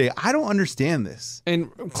do every day. I don't understand this. And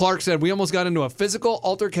Clark said, we almost got into a physical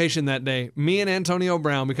altercation that day, me and Antonio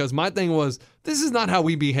Brown, because my thing was, this is not how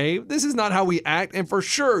we behave. This is not how we act. And for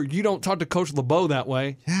sure, you don't talk to Coach LeBeau that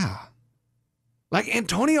way. Yeah. Like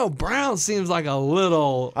Antonio Brown seems like a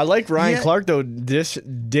little. I like Ryan Clark though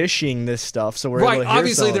dishing this stuff, so we're able Right. to hear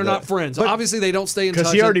Obviously, some they're of not it. friends. Obviously, they don't stay in touch.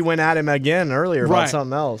 Because he already went at him again earlier about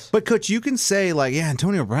something else. But Coach, you can say like, yeah,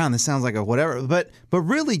 Antonio Brown, this sounds like a whatever. But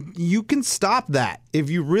really, you can stop that if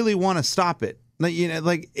you really want to stop it.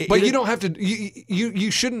 Like, But you don't have to.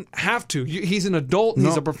 You shouldn't have to. He's an adult. And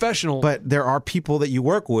he's a professional. But there are people that you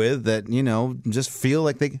work with that just feel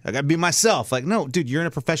like I gotta be myself. Like, no, dude, you're in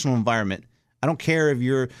a professional environment. I don't care if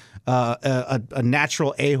you're a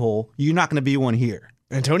natural a-hole. You're not going to be one here.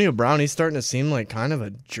 Antonio Brown, he's starting to seem like kind of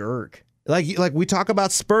a jerk. Like we talk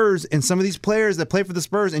about Spurs and some of these players that play for the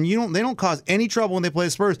Spurs, and they don't cause any trouble when they play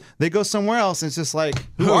the Spurs. They go somewhere else, and it's just like,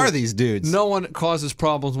 who are these dudes? No one causes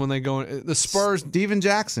problems when they go in. The Spurs. Steven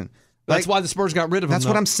Jackson. That's why the Spurs got rid of him. That's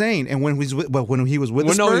what I'm saying. And when he was with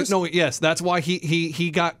the Spurs, yes, that's why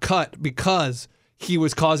he got cut because he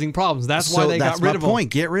was causing problems. That's why they got rid of him.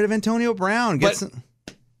 Point. Get rid of Antonio Brown.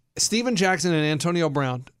 Steven Jackson and Antonio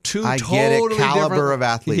Brown, I totally get it. Caliber different of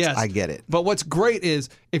athletes. Yes. I get it. But what's great is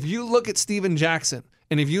if you look at Steven Jackson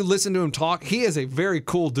and if you listen to him talk, he is a very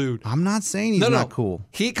cool dude. I'm not saying he's not cool.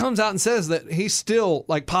 He comes out and says that he's still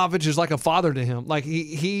like Povich is like a father to him. Like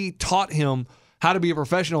he taught him how to be a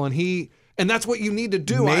professional, and that's what you need to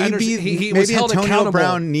do. Maybe he was held Antonio accountable.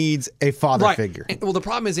 Brown needs a father Right. figure. Well, the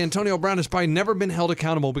problem is Antonio Brown has probably never been held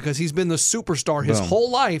accountable because he's been the superstar his whole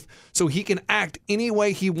life, so he can act any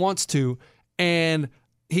way he wants to, and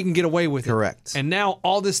he can get away with it. Correct. And now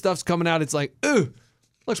all this stuff's coming out. It's like, ooh,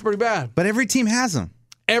 looks pretty bad. But every team has them.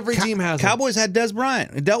 Every team has them. Cowboys had Des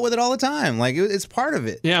Bryant. They dealt with it all the time. Like, it's part of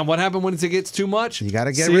it. Yeah, what happened when it gets too much? You got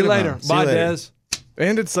to get See rid you of later. them. See Bye, you later. Des.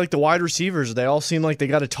 And it's like the wide receivers. They all seem like they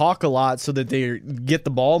got to talk a lot so that they get the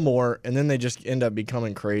ball more, and then they just end up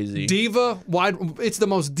becoming crazy. It's the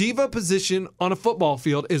most diva position on a football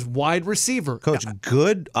field is wide receiver. Coach,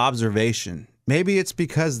 good observation. Maybe it's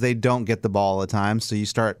because they don't get the ball all the time, so you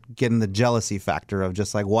start getting the jealousy factor of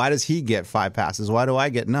just like, why does he get 5 passes? Why do I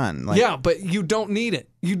get none? Like, Yeah, but you don't need it.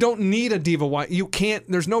 You don't need a diva wide. You can't.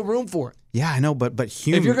 There's no room for it. yeah, I know, but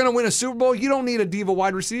human. If you're going to win a Super Bowl, you don't need a diva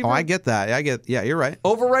wide receiver. I get that. Yeah, you're right.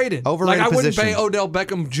 Overrated. Overrated Like I wouldn't position. pay Odell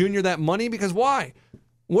Beckham Jr. that money because why?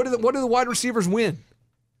 What do the wide receivers win?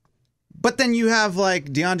 But then you have like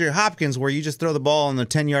DeAndre Hopkins, where you just throw the ball in the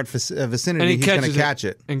 10-yard vicinity, And he he's going catches to catch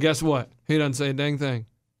it. And guess what? He doesn't say a dang thing,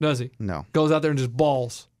 does he? No. Goes out there and just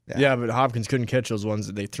balls. Yeah, but Hopkins couldn't catch those ones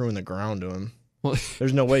that they threw in the ground to him. Well,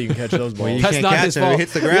 There's no way you can catch those balls. you that's can't not catch his him. He fault.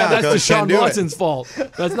 hits the ground, Yeah, that's coach, can't Deshaun do it. Watson's fault.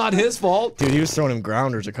 That's not his fault. Dude, he was throwing him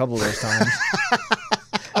grounders a couple of those times.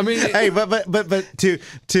 I mean, Hey, but to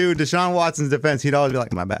Deshaun Watson's defense, he'd always be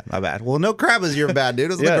like, my bad. Well, no crap is your bad, dude. It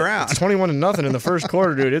was the ground. It's 21-0 in the first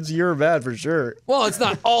quarter, dude. It's your bad for sure. well, it's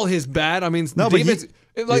not all his bad. I mean, No, the but defense,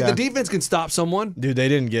 the yeah. defense can stop someone. Dude, they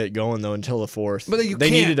didn't get going though until the fourth. But you they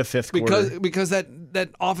can't needed a fifth quarter. because that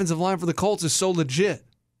offensive line for the Colts is so legit.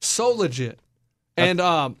 And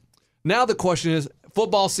now the question is,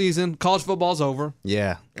 football season, college football's over.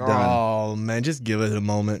 Yeah. Done. Oh man, just give it a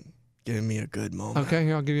moment. Give me a good moment. Okay,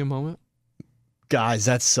 here, I'll give you a moment. Guys,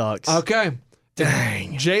 that sucks. Okay.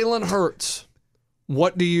 Dang. Jalen Hurts.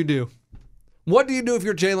 What do you do? What do you do if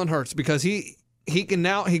you're Jalen Hurts? Because he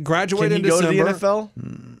graduated Can in he go to December. the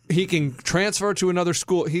NFL? He can transfer to another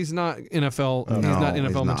school. He's not NFL. He's not he's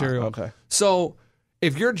NFL not. material. Okay. So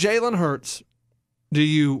if you're Jalen Hurts, do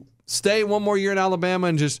you stay one more year in Alabama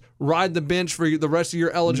and just ride the bench for the rest of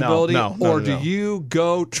your eligibility? No, do you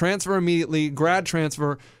go transfer immediately, grad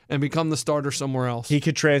transfer, and become the starter somewhere else? He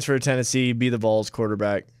could transfer to Tennessee, be the Vols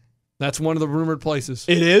quarterback. That's one of the rumored places.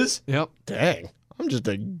 It is? Yep. Dang. I'm just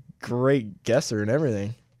a great guesser and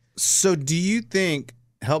everything. So do you think,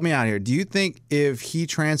 help me out here, do you think if he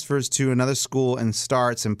transfers to another school and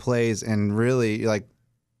starts and plays and really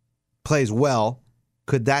plays well,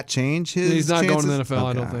 could that change his He's not chances? going to the NFL,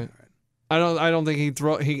 I don't Okay. think. I don't think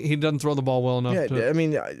he doesn't throw the ball well enough. Yeah, I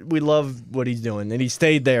mean, we love what he's doing, and he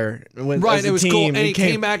stayed there. Right, it was cool, and he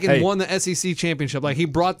came back and hey, won the SEC championship. Like he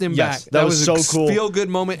brought them Yes, back. that was a so cool. Feel-good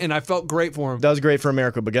moment, and I felt great for him. That was great for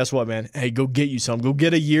America, but guess what, man? Hey, go get you some. Go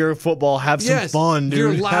get a year of football. Have some fun, dude.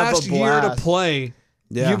 Your Have a last year to blast. play.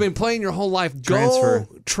 Yeah. You've been playing your whole life. Go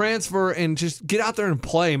transfer and just get out there and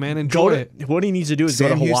play, man. Enjoy it. What he needs to do is Sam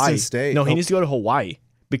go to Hawaii. Houston State. No, he needs to go to Hawaii.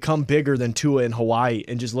 Become bigger than Tua in Hawaii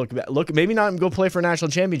and just look, maybe not go play for a national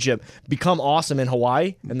championship. Become awesome in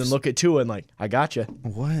Hawaii and then look at Tua and like, I got you.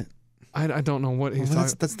 What? I don't know what he's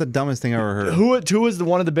talking. That's the dumbest thing I ever heard. Tua's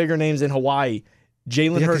one of the bigger names in Hawaii.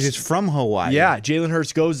 Jalen Yeah, 'cause Hurts he's from Hawaii. Yeah, Jalen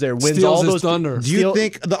Hurts goes there, wins Steals all his those thunder. Do you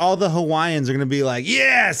think all the Hawaiians are going to be like,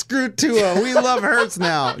 yeah, screw Tua. We love Hurts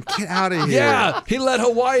now. Get out of here. Yeah, he led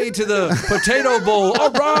Hawaii to the Potato Bowl.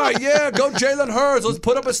 All right, yeah, go Jalen Hurts. Let's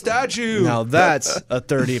put up a statue. Now that's a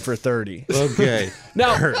 30 for 30. Okay.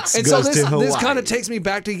 Now, Hurts and so goes to this Hawaii. kind of takes me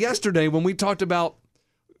back to yesterday when we talked about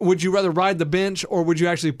would you rather ride the bench or would you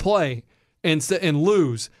actually play and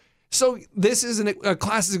lose? So this is a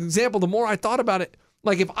classic example. The more I thought about it,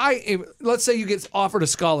 like if let's say you get offered a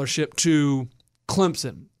scholarship to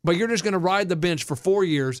Clemson, but you're just going to ride the bench for 4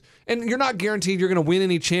 years and you're not guaranteed you're going to win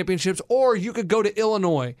any championships, or you could go to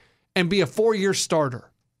Illinois and be a 4-year starter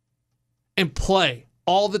and play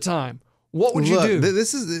all the time. What would you do?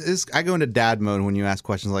 This is I go into dad mode when you ask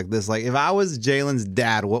questions like this. Like if I was Jalen's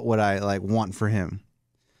dad, what would I want for him?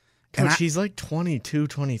 Coach, he's like 22,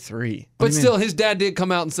 23. But still, his dad did come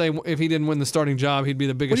out and say if he didn't win the starting job, he'd be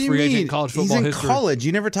the What biggest do you free mean? agent in college football He's in history. college.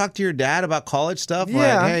 You never talk to your dad about college stuff?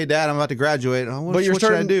 Yeah. Like, hey, Dad, I'm about to graduate. What But you're should I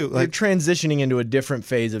starting do? You're Like, transitioning into a different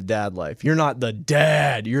phase of dad life. You're not the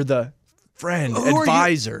dad. You're the friend, Who are you?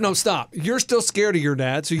 advisor. No, stop. You're still scared of your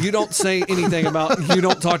dad, so you don't say anything about, you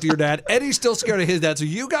don't talk to your dad. Eddie's still scared of his dad, so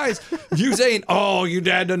you guys, you saying, oh, your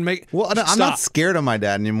dad doesn't make. well, I'm Stop. not scared of my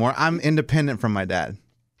dad anymore. I'm independent from my dad.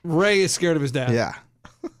 Ray is scared of his dad. Yeah.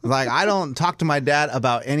 Like I don't talk to my dad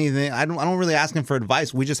about anything. I don't really ask him for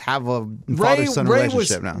advice. We just have a father-son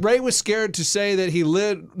relationship now. Ray was scared to say that he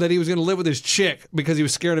was going to live with his chick because he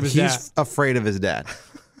was scared of his dad. He's afraid of his dad.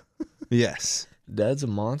 Yes. Dad's a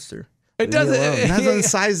monster. It doesn't. That doesn't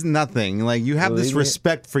size nothing. Like you have this Leave me-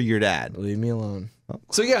 respect for your dad. Leave me alone.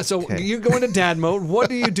 So yeah, you go into dad mode. What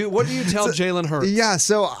do you do? What do you tell Jalen Hurts? Yeah,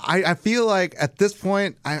 so I feel like at this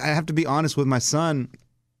point I have to be honest with my son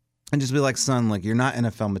and just be like, son, like you're not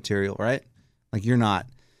NFL material, right? Like you're not.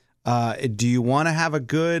 Do you want to have a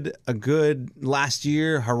good last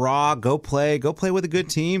year? Hurrah! Go play with a good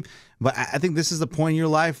team. But I think this is the point in your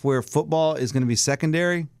life where football is going to be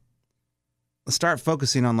secondary. Start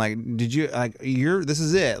focusing on this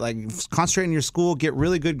is it. Like concentrate on your school, get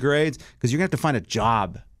really good grades because you're gonna have to find a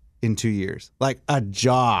job in 2 years, like a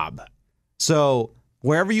job. So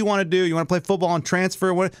wherever you want to do, you want to play football and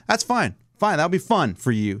transfer, that's fine. That'll be fun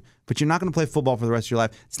for you. But you're not going to play football for the rest of your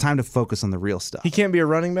life. It's time to focus on the real stuff. He can't be a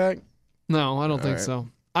running back? No, I don't think so.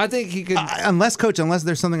 I think he could. Unless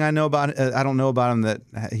there's something I know about, I don't know about him that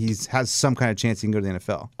he has some kind of chance he can go to the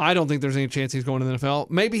NFL. I don't think there's any chance he's going to the NFL.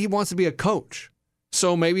 Maybe he wants to be a coach.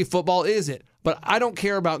 So maybe football is it. But I don't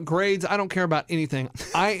care about grades. I don't care about anything.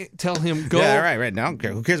 I tell him go. Yeah, right. I don't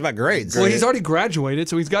care. Who cares about grades? Well, he's already graduated,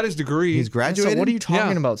 so he's got his degree. He's graduated. So what are you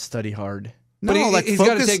talking about? Study hard. But No, he's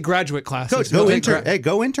got to take graduate classes. Coach, go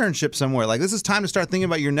internship somewhere. Like, this is time to start thinking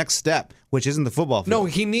about your next step, which isn't the football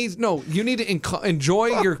field. You need to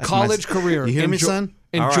enjoy your college career. You hear me, son?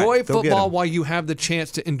 Enjoy right, football while you have the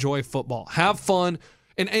chance to enjoy football. Have fun.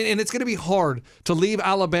 And it's going to be hard to leave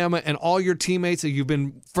Alabama and all your teammates that you've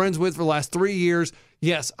been friends with for the last 3 years.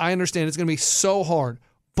 Yes, I understand. It's going to be so hard.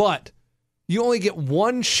 But you only get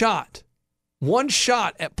one shot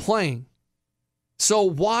at playing. So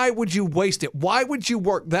why would you waste it? Why would you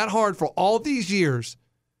work that hard for all these years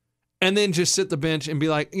and then just sit the bench and be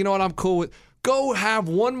like, you know what, I'm cool with, go have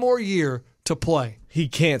one more year to play? He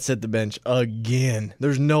can't sit the bench again.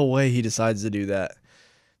 There's no way he decides to do that.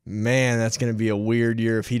 Man, that's going to be a weird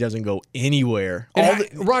year if he doesn't go anywhere.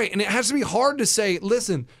 Right, and it has to be hard to say,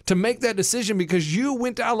 listen, to make that decision because you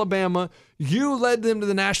went to Alabama, you led them to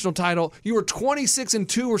the national title, you were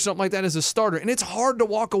 26-2 or something like that as a starter, and it's hard to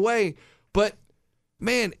walk away, but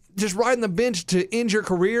man, just riding the bench to end your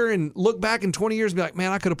career and look back in 20 years and be like,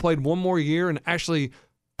 man, I could have played one more year and actually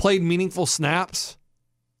played meaningful snaps.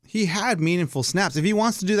 He had meaningful snaps. If he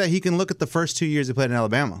wants to do that, he can look at the first 2 years he played in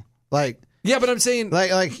Alabama. Yeah, but I'm saying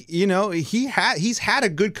he's had a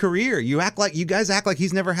good career. You guys act like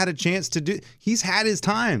he's never had a chance to do. He's had his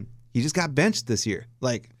time. He just got benched this year.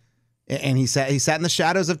 And he sat in the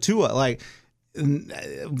shadows of Tua.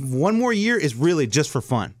 One more year is really just for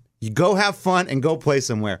fun. You go have fun and go play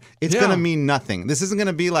somewhere. It's going to mean nothing. This isn't going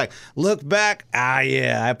to be like, look back,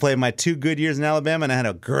 I played my 2 good years in Alabama and I had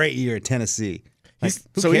a great year at Tennessee. He's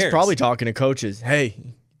probably talking to coaches. Hey,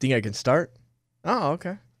 think I can start? Oh,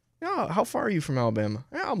 okay. Oh, how far are you from Alabama?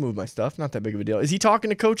 Yeah, I'll move my stuff. Not that big of a deal. Is he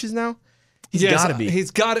talking to coaches now? He's got to be.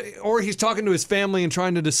 He's got to, or he's talking to his family and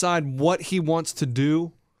trying to decide what he wants to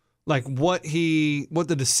do, like what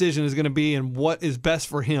the decision is going to be and what is best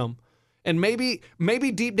for him. And maybe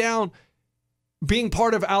deep down, being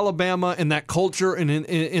part of Alabama and that culture and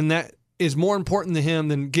in that is more important to him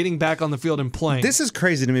than getting back on the field and playing. This is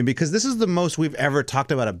crazy to me because this is the most we've ever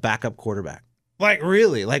talked about a backup quarterback.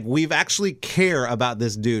 Really, we've actually care about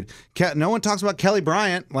this dude. No one talks about Kelly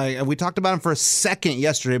Bryant. We talked about him for a second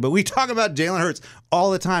yesterday, but we talk about Jalen Hurts all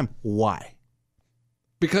the time. Why?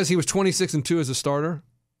 Because he was 26-2 as a starter,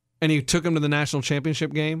 and he took him to the national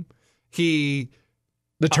championship game. The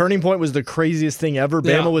turning point was the craziest thing ever.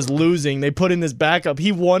 Bama was losing. They put in this backup.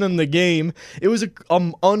 He won him the game. It was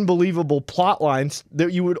an unbelievable plot line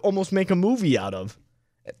that you would almost make a movie out of.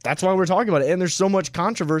 That's why we're talking about it. And there's so much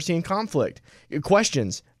controversy and conflict.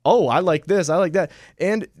 Questions. Oh, I like this. I like that.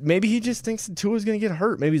 And maybe he just thinks that Tua's going to get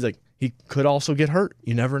hurt. Maybe he's like, he could also get hurt.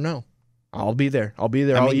 You never know. I'll be there. I'll be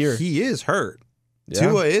there all year. He is hurt. Yeah.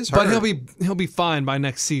 Tua is hurt. But he'll be fine by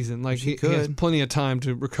next season. He has plenty of time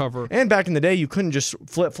to recover. And back in the day, you couldn't just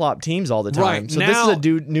flip-flop teams all the time. Right. So now, this is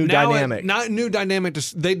a new dynamic. Not new dynamic.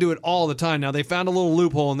 They do it all the time now. They found a little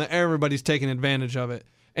loophole, and everybody's taking advantage of it.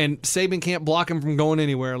 And Saban can't block him from going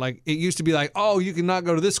anywhere. It used to be like, oh, you cannot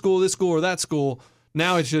go to this school, or that school.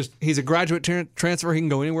 Now it's just he's a graduate transfer. He can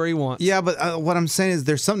go anywhere he wants. Yeah, but what I'm saying is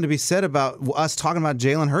there's something to be said about us talking about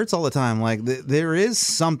Jalen Hurts all the time. There is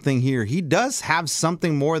something here. He does have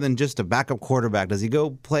something more than just a backup quarterback. Does he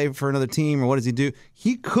go play for another team, or what does he do?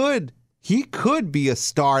 He could be a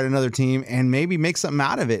star at another team and maybe make something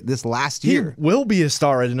out of it this last year. He will be a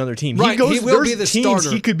star at another team. Right, he will be the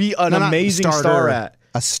starter. He could be an amazing star at.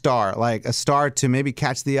 A star to maybe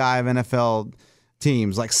catch the eye of NFL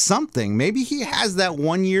teams, something. Maybe he has that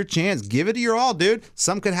 1 year chance. Give it your all, dude.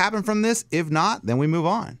 Something could happen from this. If not, then we move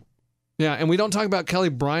on. Yeah, and we don't talk about Kelly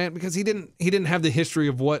Bryant because he didn't have the history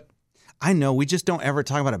of what. I know. We just don't ever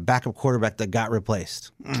talk about a backup quarterback that got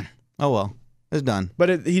replaced. Oh well, it's done.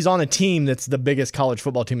 But he's on a team that's the biggest college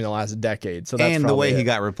football team in the last decade. So that's the way he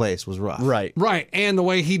got replaced was rough. Right. And the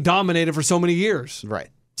way he dominated for so many years. Right.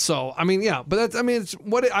 So, but it's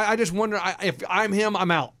what I just wonder if I'm him, I'm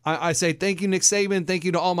out. I say thank you, Nick Saban. Thank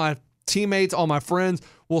you to all my teammates, all my friends.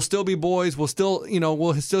 We'll still be boys. We'll still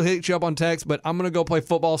hit you up on text, but I'm going to go play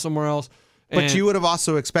football somewhere else. But you would have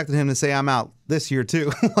also expected him to say, I'm out this year,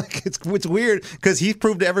 too. It's weird because he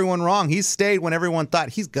proved everyone wrong. He stayed when everyone thought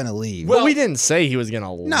he's going to leave. Well, we didn't say he was going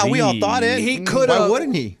to leave. No, we all thought it. He could have. Why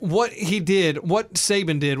wouldn't he? What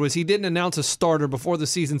Saban did was he didn't announce a starter before the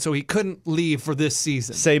season, so he couldn't leave for this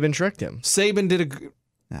season. Saban tricked him. Saban did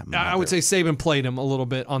I would say Saban played him a little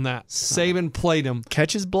bit on that. Saban played him.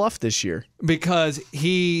 Catch his bluff this year. Because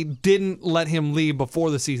he didn't let him leave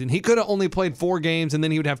before the season. He could have only played 4 games, and then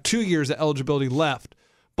he would have 2 years of eligibility left.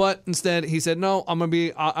 But instead, he said, no,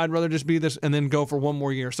 I'd rather just be this and then go for 1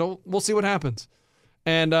 more year. So we'll see what happens.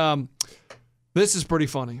 And this is pretty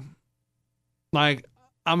funny. I'm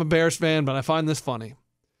a Bears fan, but I find this funny.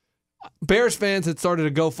 Bears fans had started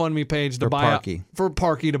a GoFundMe page to buy out for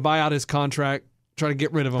Parkey to buy out his contract, try to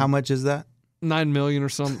get rid of him. How much is that? $9 million or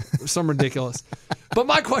some ridiculous. But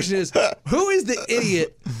my question is, who is the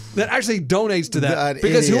idiot that actually donates to that?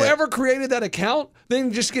 Because whoever created that account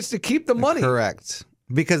then just gets to keep the money. Correct.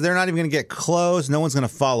 Because they're not even going to get close. No one's going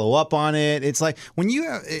to follow up on it. It's like when you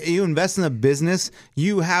invest in a business,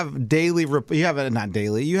 you have you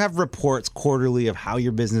have reports quarterly of how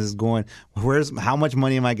your business is going. How much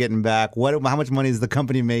money am I getting back? How much money is the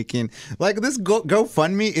company making? Like this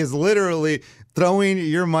GoFundMe is literally throwing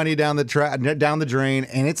your money down the drain,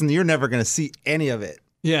 and you're never going to see any of it.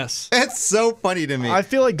 Yes. It's so funny to me. I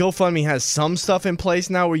feel like GoFundMe has some stuff in place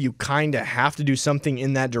now where you kind of have to do something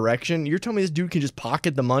in that direction. You're telling me this dude can just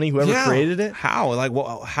pocket the money, whoever created it? How? Like,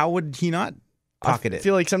 how would he not pocket it? I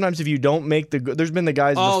feel like sometimes if you don't make there's been the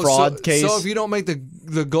guys in the fraud case. So if you don't make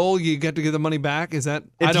the goal, you get to get the money back? Is that?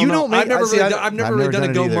 If I don't you know. don't make, I've never really done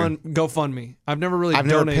a GoFundMe. I've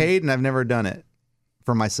never paid and I've never done it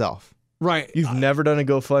for myself. Right. You've never done a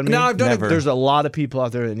GoFundMe? No, I've done it. There's a lot of people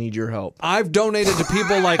out there that need your help. I've donated to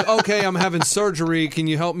people like, okay, I'm having surgery. Can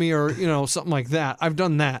you help me? Or, something like that. I've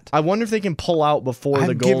done that. I wonder if they can pull out before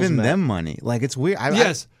the goal's I've given met. them money. Like, it's weird.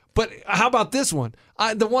 Yes. But how about this one?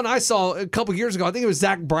 The one I saw a couple years ago, I think it was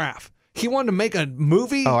Zach Braff. He wanted to make a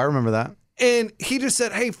movie. Oh, I remember that. And he just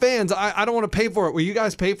said, hey, fans, I don't want to pay for it. Will you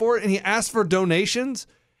guys pay for it? And he asked for donations.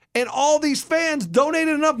 And all these fans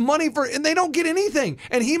donated enough money and they don't get anything.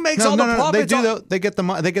 And he makes all the profits. They do though. They get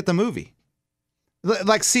the movie.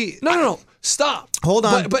 Like, see. No. Stop. Hold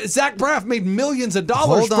on. But Zach Braff made millions of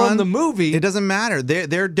dollars from the movie. It doesn't matter.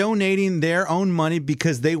 They're donating their own money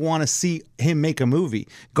because they want to see him make a movie.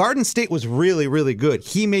 Garden State was really, really good.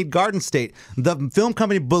 He made Garden State. The film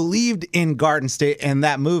company believed in Garden State and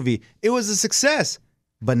that movie. It was a success.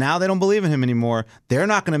 But now they don't believe in him anymore. They're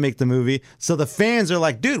not going to make the movie. So the fans are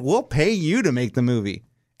like, dude, we'll pay you to make the movie.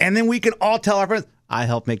 And then we can all tell our friends, I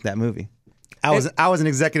helped make that movie. I was an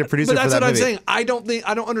executive producer for that movie. But that's what I'm saying.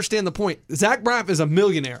 I don't understand the point. Zach Braff is a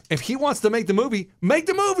millionaire. If he wants to make the movie, make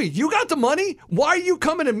the movie. You got the money. Why are you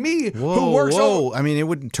coming to me who works over? I mean, it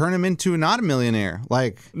would turn him into not a millionaire.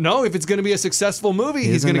 No, if it's going to be a successful movie,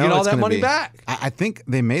 he's going to get all that money back. I think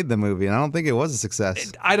they made the movie, and I don't think it was a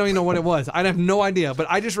success. I don't even know what it was. I have no idea. But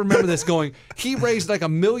I just remember this going, he raised like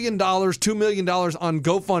 $1 million, $2 million on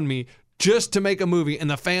GoFundMe just to make a movie, and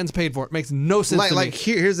the fans paid for it. Makes no sense to me.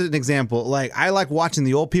 Here's an example. Like, I like watching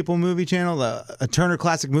the Old People Movie channel, the Turner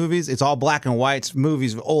Classic Movies. It's all black and white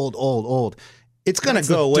movies, old. It's gonna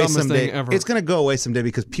go away someday. It's gonna go away someday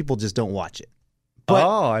because people just don't watch it. But,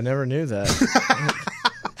 I never knew that.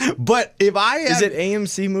 But if is it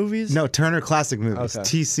AMC Movies? No, Turner Classic Movies, okay.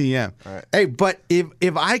 TCM. All right. Hey, but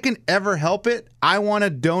if I can ever help it, I want to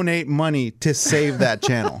donate money to save that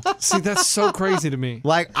channel. See, that's so crazy to me.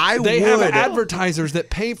 They have advertisers that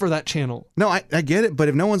pay for that channel. No, I get it, but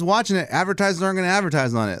if no one's watching it, advertisers aren't going to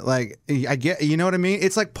advertise on it. Like, I get, you know what I mean?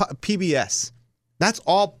 It's like PBS. That's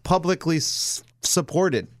all publicly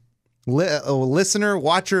supported. Listener,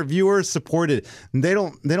 watcher, viewer supported. They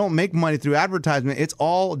don't make money through advertisement. It's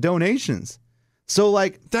all donations. So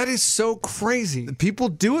that is so crazy. People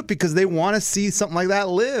do it because they want to see something like that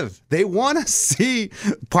live. They want to see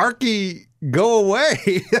Parkey go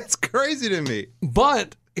away. That's crazy to me.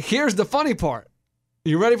 But here's the funny part.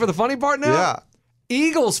 You ready for the funny part now? Yeah.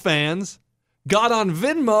 Eagles fans got on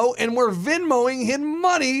Venmo and were Venmoing him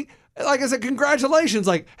money. Like I said, congratulations.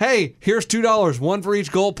 Like, hey, here's $2, one for each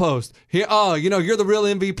goalpost. Here, you're the real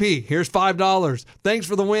MVP. Here's $5. Thanks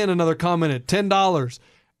for the win. Another commented $10.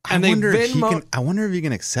 And I wonder if he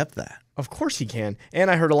can accept that. Of course he can.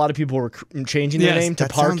 And I heard a lot of people were changing their name to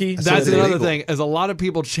Parkey. That's another thing. As a lot of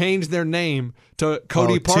people change their name to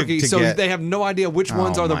Cody Parkey, so they have no idea which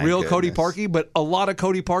ones are the real Cody Parkey. But a lot of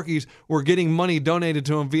Cody Parkeys were getting money donated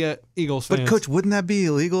to him via Eagles fans. But Coach, wouldn't that be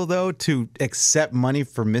illegal though to accept money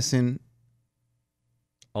for missing?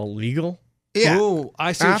 Illegal? Yeah. Ooh,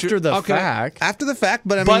 I see. After the fact,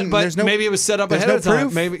 but I mean, but maybe it was set up ahead of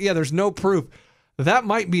time. Maybe there's no proof. That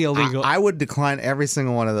might be illegal. I would decline every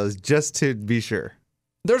single one of those just to be sure.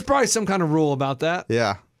 There's probably some kind of rule about that.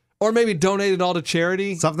 Yeah. Or maybe donate it all to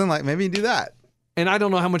charity. Something like maybe do that. And I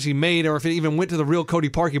don't know how much he made or if it even went to the real Cody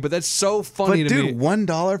Parkey, but that's so funny to me. Dude,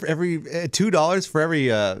 $1 for every $2 for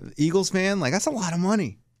every Eagles fan, that's a lot of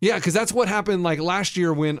money. Yeah, because that's what happened last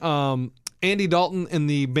year when Andy Dalton and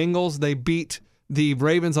the Bengals, they beat the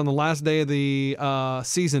Ravens on the last day of the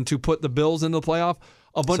season to put the Bills into the playoff.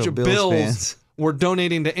 A bunch of Bills fans were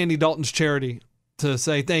donating to Andy Dalton's charity to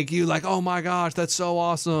say thank you. Like, oh my gosh, that's so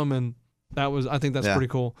awesome. And I think that's pretty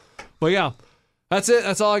cool. But yeah, That's it.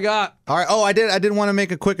 That's all I got. All right. Oh, I did want to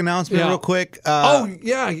make a quick announcement real quick.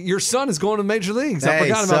 Your son is going to Major Leagues. I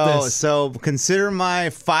forgot about this. So consider my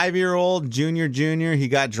 5-year-old junior. He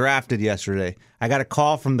got drafted yesterday. I got a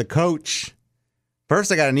call from the coach.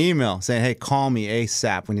 First, I got an email saying, hey, call me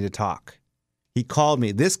ASAP. We need to talk. He called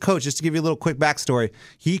me. This coach, just to give you a little quick backstory,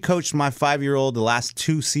 he coached my 5-year-old the last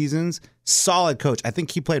 2 seasons. Solid coach. I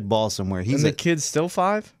think he played ball somewhere. And the kid's still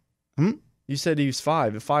 5? You said he was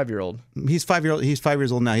 5, a 5-year-old. He's 5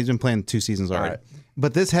 years old now. He's been playing 2 seasons already. Right.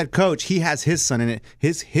 But this head coach, he has his son in it.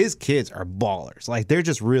 His kids are ballers. Like, they're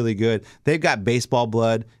just really good. They've got baseball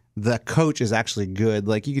blood. The coach is actually good.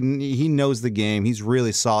 Like, he knows the game. He's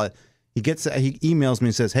really solid. He emails me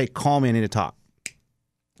and says, hey, call me. I need to talk.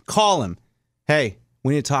 Call him. Hey,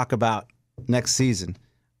 we need to talk about next season.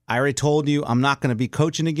 I already told you I'm not going to be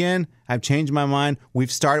coaching again. I've changed my mind. We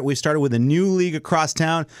started with a new league across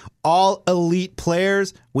town. All elite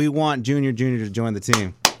players. We want Junior to join the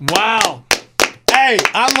team. Wow. Hey,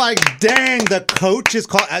 I'm like, dang, the coach is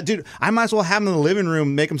called. Dude, I might as well have him in the living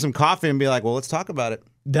room, make him some coffee, and be like, well, let's talk about it.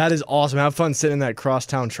 That is awesome. Have fun sitting in that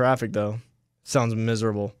crosstown traffic, though. Sounds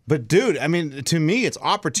miserable. But, dude, I mean, to me, it's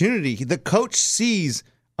opportunity. The coach sees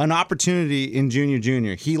an opportunity in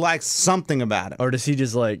Junior. He likes something about it. Or does he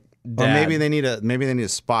just like dad? Or maybe they need a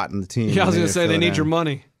spot in the team. Yeah, I was going to say they need your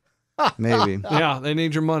money. Maybe. Yeah, they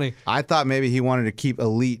need your money. I thought maybe he wanted to keep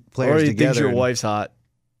elite players together. Or he thinks your wife's hot.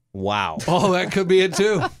 Wow. Oh, that could be it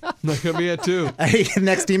too. Hey,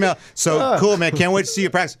 next email. So cool, man. Can't wait to see you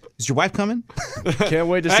practice. Is your wife coming? Can't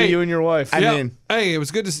wait to see you and your wife. Hey, it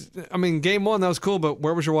was good to. Game 1 that was cool, but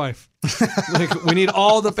where was your wife? We need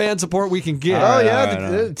all the fan support we can get. Oh yeah,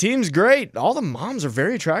 the team's great. All the moms are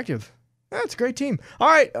very attractive. That's a great team. All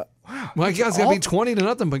right. Wow. Well, you guys got to be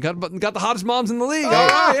 20-0, but got the hottest moms in the league.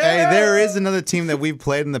 Hey, there is another team that we've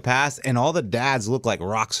played in the past, and all the dads look like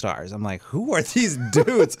rock stars. I'm like, who are these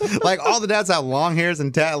dudes? Like, all the dads have long hair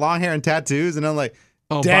and tattoos, and I'm like,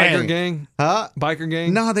 dang. Biker gang? Huh? Biker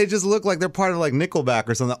gang? No, they just look like they're part of like Nickelback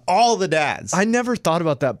or something. All the dads. I never thought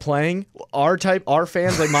about that playing. Our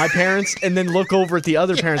fans, like my parents, and then look over at the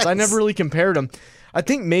other parents. I never really compared them. I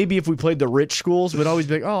think maybe if we played the rich schools, we'd always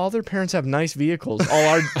be like, oh, all their parents have nice vehicles. All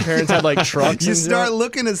our parents had like trucks. You start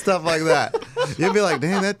looking at stuff like that. You'd be like,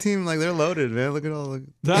 damn, that team, like, they're loaded, man. Look at all the...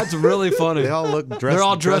 That's really funny. They all look dressed. They're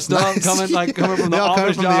all dressed up, nice. coming from the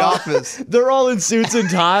office. The office. They're all in suits and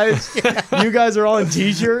ties. You guys are all in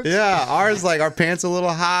t-shirts. Yeah, ours, like, our pants a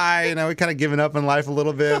little high. You know, we kind of giving up in life a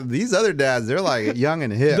little bit. These other dads, they're like young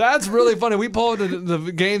and hip. That's really funny. We pulled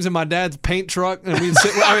the games in my dad's paint truck, and we'd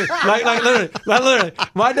sit. Literally,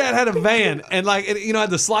 my dad had a van, and had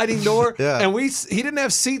the sliding door, and he didn't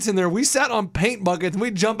have seats in there. We sat on paint buckets, and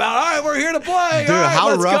we'd jump out. All right, we're here to play. Dude, all right,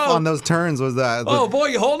 how rough go. On those turns was that? Oh boy,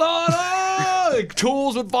 you hold on. Oh,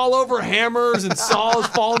 tools would fall over, hammers and saws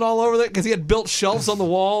falling all over that because he had built shelves on the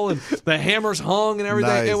wall, and the hammers hung and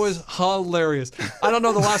everything. Nice. It was hilarious. I don't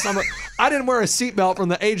know the last time I didn't wear a seatbelt from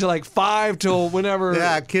the age of 5 till whenever.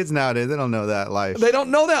 Yeah, kids nowadays, they don't know that life. They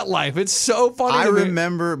don't know that life. It's so funny. I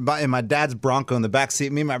remember in my dad's Bronco in the back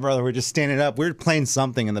seat, me and my brother were just standing up. We were playing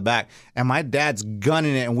something in the back, and my dad's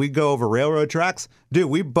gunning it, and we go over railroad tracks. Dude,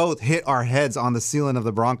 we both hit our heads on the ceiling of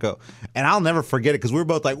the Bronco, and I'll never forget it because we were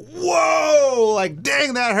both like, whoa, like,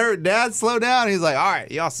 dang, that hurt. Dad, slow down. He's like, all right,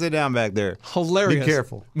 y'all sit down back there. Hilarious. Be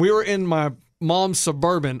careful. We were in my mom's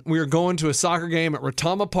Suburban. We were going to a soccer game at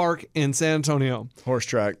Retama Park in San Antonio. Horse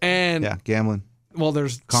track. And yeah, gambling. Well,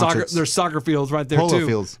 there's Concerts. soccer fields right there Polo too.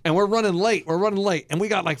 Fields. And we're running late. And we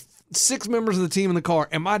got 6 members of the team in the car,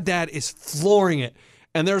 and my dad is flooring it.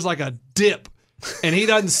 And there's a dip, and he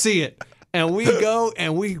doesn't see it. And we go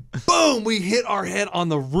and we hit our head on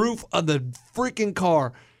the roof of the freaking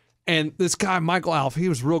car. And this guy, Michael Alf, he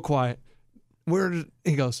was real quiet.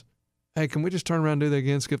 He goes, hey, can we just turn around and do that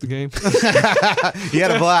again, skip the game? He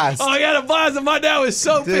had a blast. Oh, he had a blast. And my dad was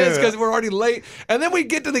so pissed because we're already late. And then we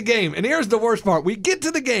get to the game. And here's the worst part. We get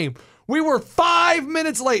to the game. We were 5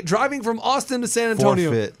 minutes late driving from Austin to San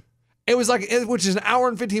Antonio. Forfeit. It was which is an hour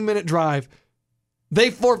and 15-minute drive. They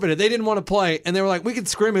forfeited. They didn't want to play. And they were like, we could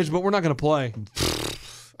scrimmage, but we're not going to play.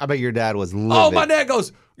 I bet your dad was livid. Oh, my dad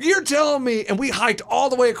goes, you're telling me. And we hiked all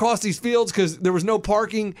the way across these fields because there was no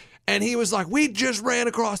parking. And he was like, we just ran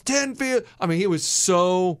across 10 fields. I mean, he was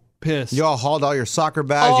so pissed. Y'all hauled all your soccer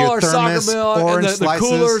bags, your thermos, orange and the slices.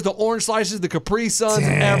 coolers, the orange slices, the Capri Suns,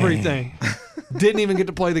 everything. Didn't even get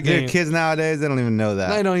to play the game. Dude, kids nowadays, they don't even know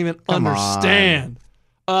that. They don't even understand.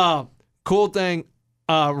 Cool thing,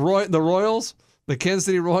 the Royals, the Kansas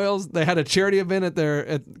City Royals, they had a charity event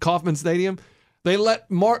at Kauffman Stadium. They let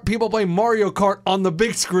people play Mario Kart on the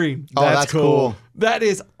big screen. Oh, that's cool. That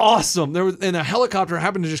is awesome. There was, and a helicopter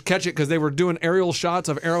happened to just catch it because they were doing aerial shots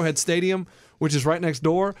of Arrowhead Stadium, which is right next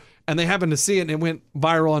door, and they happened to see it, and it went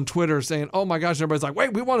viral on Twitter saying, "Oh my gosh!" And everybody's like,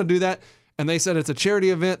 "Wait, we want to do that." And they said it's a charity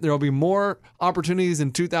event. There will be more opportunities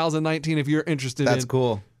in 2019 if you're interested. That's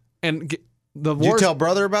cool. And Did you tell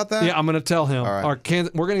brother about that? Yeah, I'm going to tell him. All right.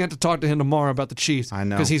 We're going to have to talk to him tomorrow about the Chiefs. I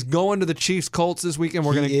know. Because he's going to the Chiefs Colts this weekend.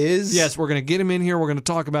 He is? Yes, we're going to get him in here. We're going to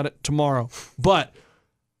talk about it tomorrow. But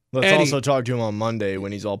Let's Eddie, also talk to him on Monday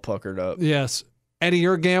when he's all puckered up. yes, Eddie,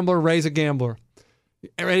 you're a gambler. Ray's a gambler.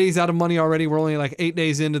 Eddie's out of money already. We're only like 8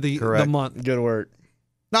 days into the month. Good work.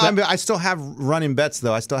 No, I still have running bets,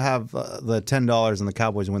 though. I still have the $10 and the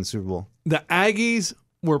Cowboys win the Super Bowl. The Aggies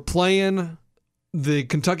were playing the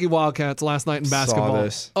Kentucky Wildcats last night in basketball. Saw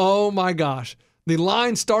this. Oh, my gosh. The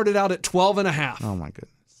line started out at 12.5. Oh, my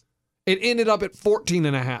goodness. It ended up at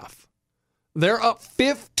 14.5. They're up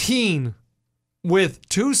 15 with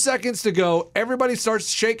 2 seconds to go. Everybody starts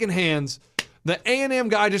shaking hands. The A&M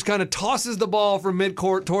guy just kind of tosses the ball from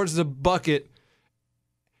midcourt towards the bucket.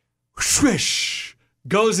 Swish!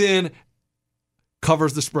 Goes in,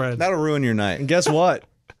 covers the spread. That'll ruin your night. And guess what?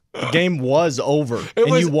 The game was over.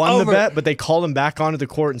 You won the bet, but they called him back onto the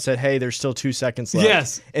court and said, hey, there's still 2 seconds left.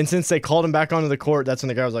 Yes. And since they called him back onto the court, that's when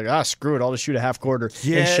the guy was like, screw it. I'll just shoot a half quarter.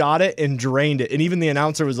 And shot it and drained it. And even the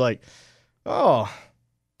announcer was like, oh,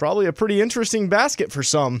 probably a pretty interesting basket for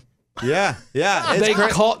some. Yeah. They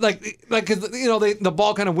called because the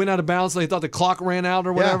ball kind of went out of bounds. So they thought the clock ran out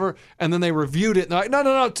or whatever, and then they reviewed it. And they're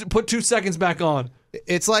like, no, put 2 seconds back on.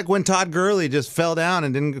 It's like when Todd Gurley just fell down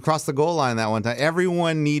and didn't cross the goal line that one time.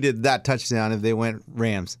 Everyone needed that touchdown if they went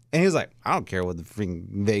Rams, and he was like, I don't care what the freaking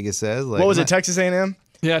Vegas says. Like, what was it, Texas A&M?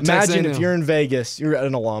 Yeah, imagine if you're in Vegas, you're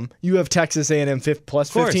an alum, you have Texas A&M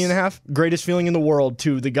plus 15.5, greatest feeling in the world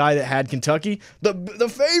to the guy that had Kentucky, the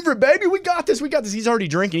favorite, baby, we got this. He's already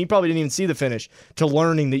drinking. He probably didn't even see the finish to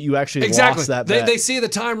learning that you actually lost that bet. They see the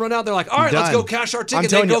time run out. They're like, all right, let's go cash our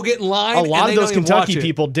ticket. They go get in line. A lot of those Kentucky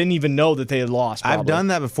people didn't even know that they had lost. Probably. I've done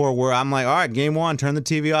that before where I'm like, all right, game one, turn the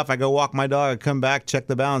TV off. I go walk my dog. I come back, check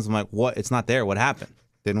the balance. I'm like, what? It's not there. What happened?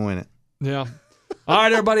 Didn't win it. Yeah. All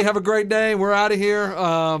right, everybody, have a great day. We're out of here.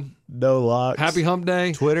 No locks. Happy hump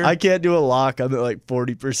day. Twitter. I can't do a lock. I'm at like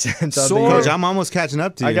 40%. Coach, I'm almost catching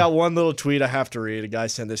up to you. I got one little tweet I have to read. A guy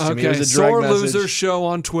sent this to me. It was a Sore direct message. Loser Show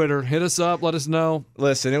on Twitter. Hit us up. Let us know.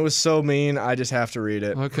 Listen, it was so mean. I just have to read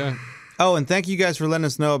it. Okay. Oh, and thank you guys for letting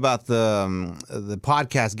us know about the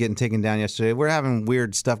podcast getting taken down yesterday. We're having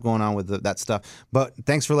weird stuff going on with that stuff. But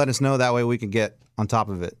thanks for letting us know. That way we can get on top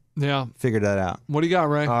of it. Yeah. Figure that out. What do you got,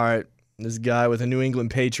 Ray? All right. This guy with a New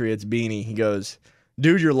England Patriots beanie. He goes,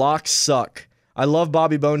 dude, your locks suck. I love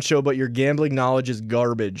Bobby Bones Show, but your gambling knowledge is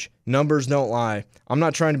garbage. Numbers don't lie. I'm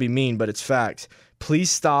not trying to be mean, but it's facts.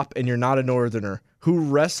 Please stop, and you're not a northerner. Who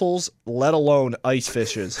wrestles, let alone ice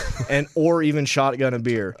fishes, or even shotgun a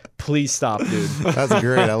beer. Please stop, dude. That's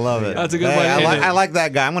great. I love it. That's a good way to end it. I like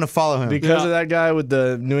that guy. I'm going to follow him. Because of that guy with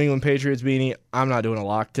the New England Patriots beanie, I'm not doing a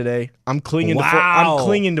lock today. I'm clinging to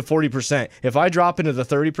 40%. If I drop into the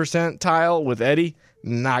 30% tile with Eddie,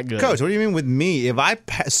 not good. Coach, what do you mean with me? If I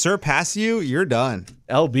surpass you, you're done.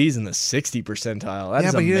 LB's in the 60 percentile.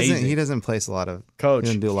 That's but amazing. he doesn't place a lot of. Coach, he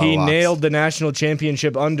doesn't do a lot of locks. Nailed the national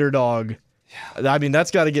championship underdog. I mean,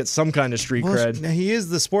 that's got to get some kind of street cred. He is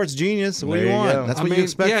the sports genius. What There do you you want? go. That's what you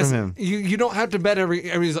expect from him. You don't have to bet every.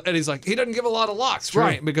 Eddie's like, he doesn't give a lot of locks.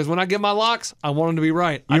 Right. Because when I get my locks, I want them to be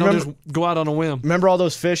right. I don't just go out on a whim. Remember all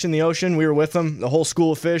those fish in the ocean? We were with them, the whole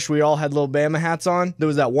school of fish. We all had little Bama hats on. There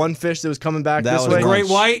was that one fish that was coming back this way. The great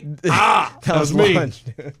white. that was me. lunch.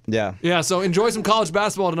 Yeah. Yeah, so enjoy some college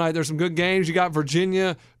basketball tonight. There's some good games. You got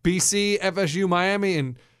Virginia, BC, FSU, Miami,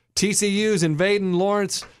 and TCU's invading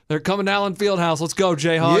Lawrence. They're coming to Allen Fieldhouse. Let's go,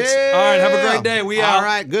 Jayhawks. Yeah. All right, have a great day. We out. All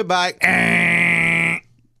right, goodbye.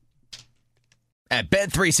 At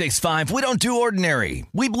Bet365, we don't do ordinary.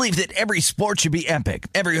 We believe that every sport should be epic.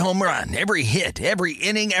 Every home run, every hit, every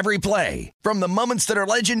inning, every play. From the moments that are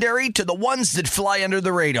legendary to the ones that fly under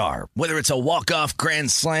the radar. Whether it's a walk-off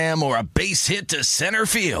grand slam or a base hit to center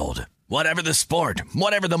field. Whatever the sport,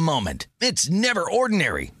 whatever the moment. It's never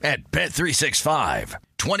ordinary at Bet365.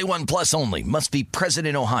 21 plus only. Must be present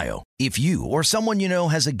in Ohio. If you or someone you know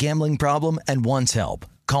has a gambling problem and wants help,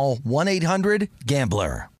 call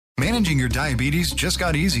 1-800-GAMBLER. Managing your diabetes just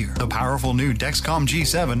got easier. The powerful new Dexcom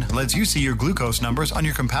G7 lets you see your glucose numbers on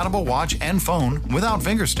your compatible watch and phone without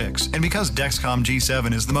finger sticks. And because Dexcom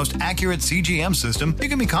G7 is the most accurate CGM system, you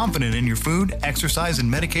can be confident in your food, exercise,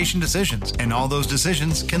 and medication decisions. And all those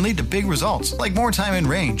decisions can lead to big results, like more time in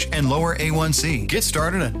range and lower A1C. Get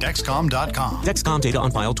started at Dexcom.com. Dexcom data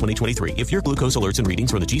on file 2023. If your glucose alerts and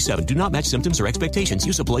readings from the G7 do not match symptoms or expectations,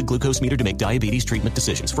 use a blood glucose meter to make diabetes treatment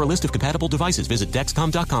decisions. For a list of compatible devices, visit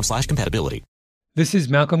Dexcom.com/compatibility. This is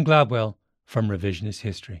Malcolm Gladwell from Revisionist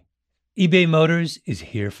History. eBay Motors is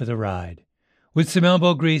here for the ride. With some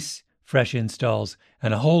elbow grease, fresh installs,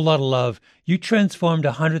 and a whole lot of love, you transformed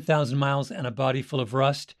 100,000 miles and a body full of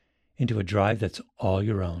rust into a drive that's all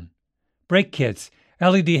your own. Brake kits,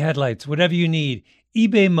 LED headlights, whatever you need,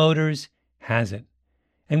 eBay Motors has it.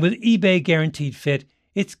 And with eBay Guaranteed Fit,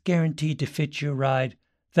 it's guaranteed to fit your ride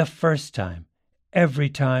the first time, every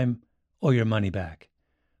time, or your money back.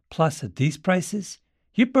 Plus, at these prices,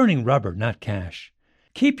 you're burning rubber, not cash.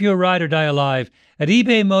 Keep your ride or die alive at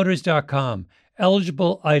ebaymotors.com.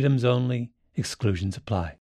 Eligible items only. Exclusions apply.